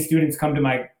 many students come to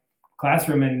my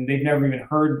classroom and they've never even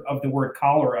heard of the word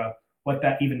cholera, what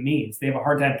that even means. They have a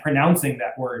hard time pronouncing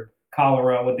that word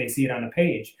cholera when they see it on a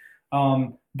page.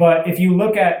 But if you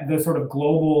look at the sort of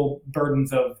global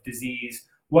burdens of disease,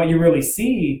 what you really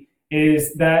see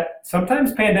is that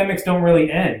sometimes pandemics don't really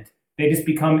end. They just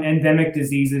become endemic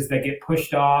diseases that get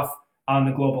pushed off on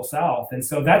the global South. And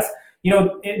so that's,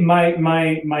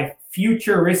 my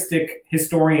futuristic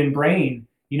historian brain,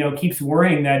 keeps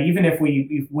worrying that even if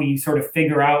we sort of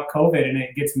figure out COVID and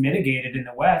it gets mitigated in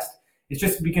the West, it's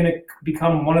just going to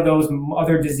become one of those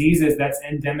other diseases that's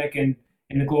endemic in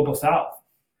the global South.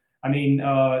 I mean,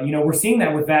 we're seeing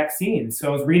that with vaccines. So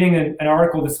I was reading an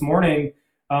article this morning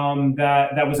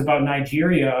that was about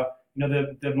Nigeria,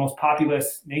 the most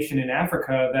populous nation in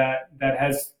Africa that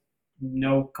has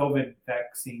no COVID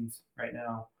vaccines right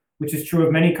now, which is true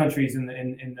of many countries in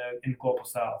the global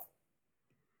South.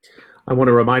 I want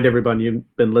to remind everyone you've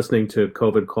been listening to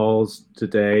COVID Calls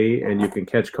today, and you can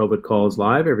catch COVID Calls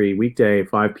live every weekday,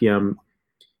 5 p.m.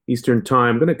 Eastern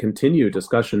Time. I'm going to continue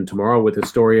discussion tomorrow with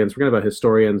historians. We're going to have a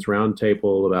historians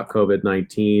roundtable about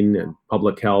COVID-19 and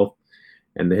public health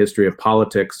and the history of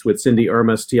politics with Cindy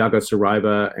Ermis, Tiago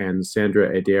Saraiva, and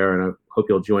Sandra Adair, and I hope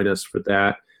you'll join us for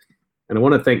that. And I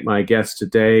want to thank my guests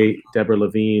today, Deborah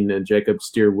Levine and Jacob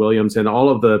Steer-Williams, and all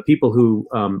of the people who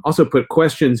also put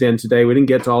questions in today. We didn't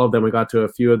get to all of them. We got to a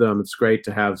few of them. It's great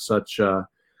to have such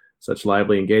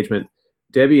lively engagement.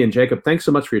 Debbie and Jacob, thanks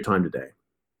so much for your time today.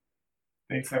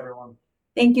 Thanks, everyone.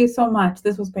 Thank you so much.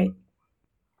 This was great.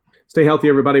 Stay healthy,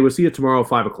 everybody. We'll see you tomorrow,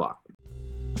 5 o'clock.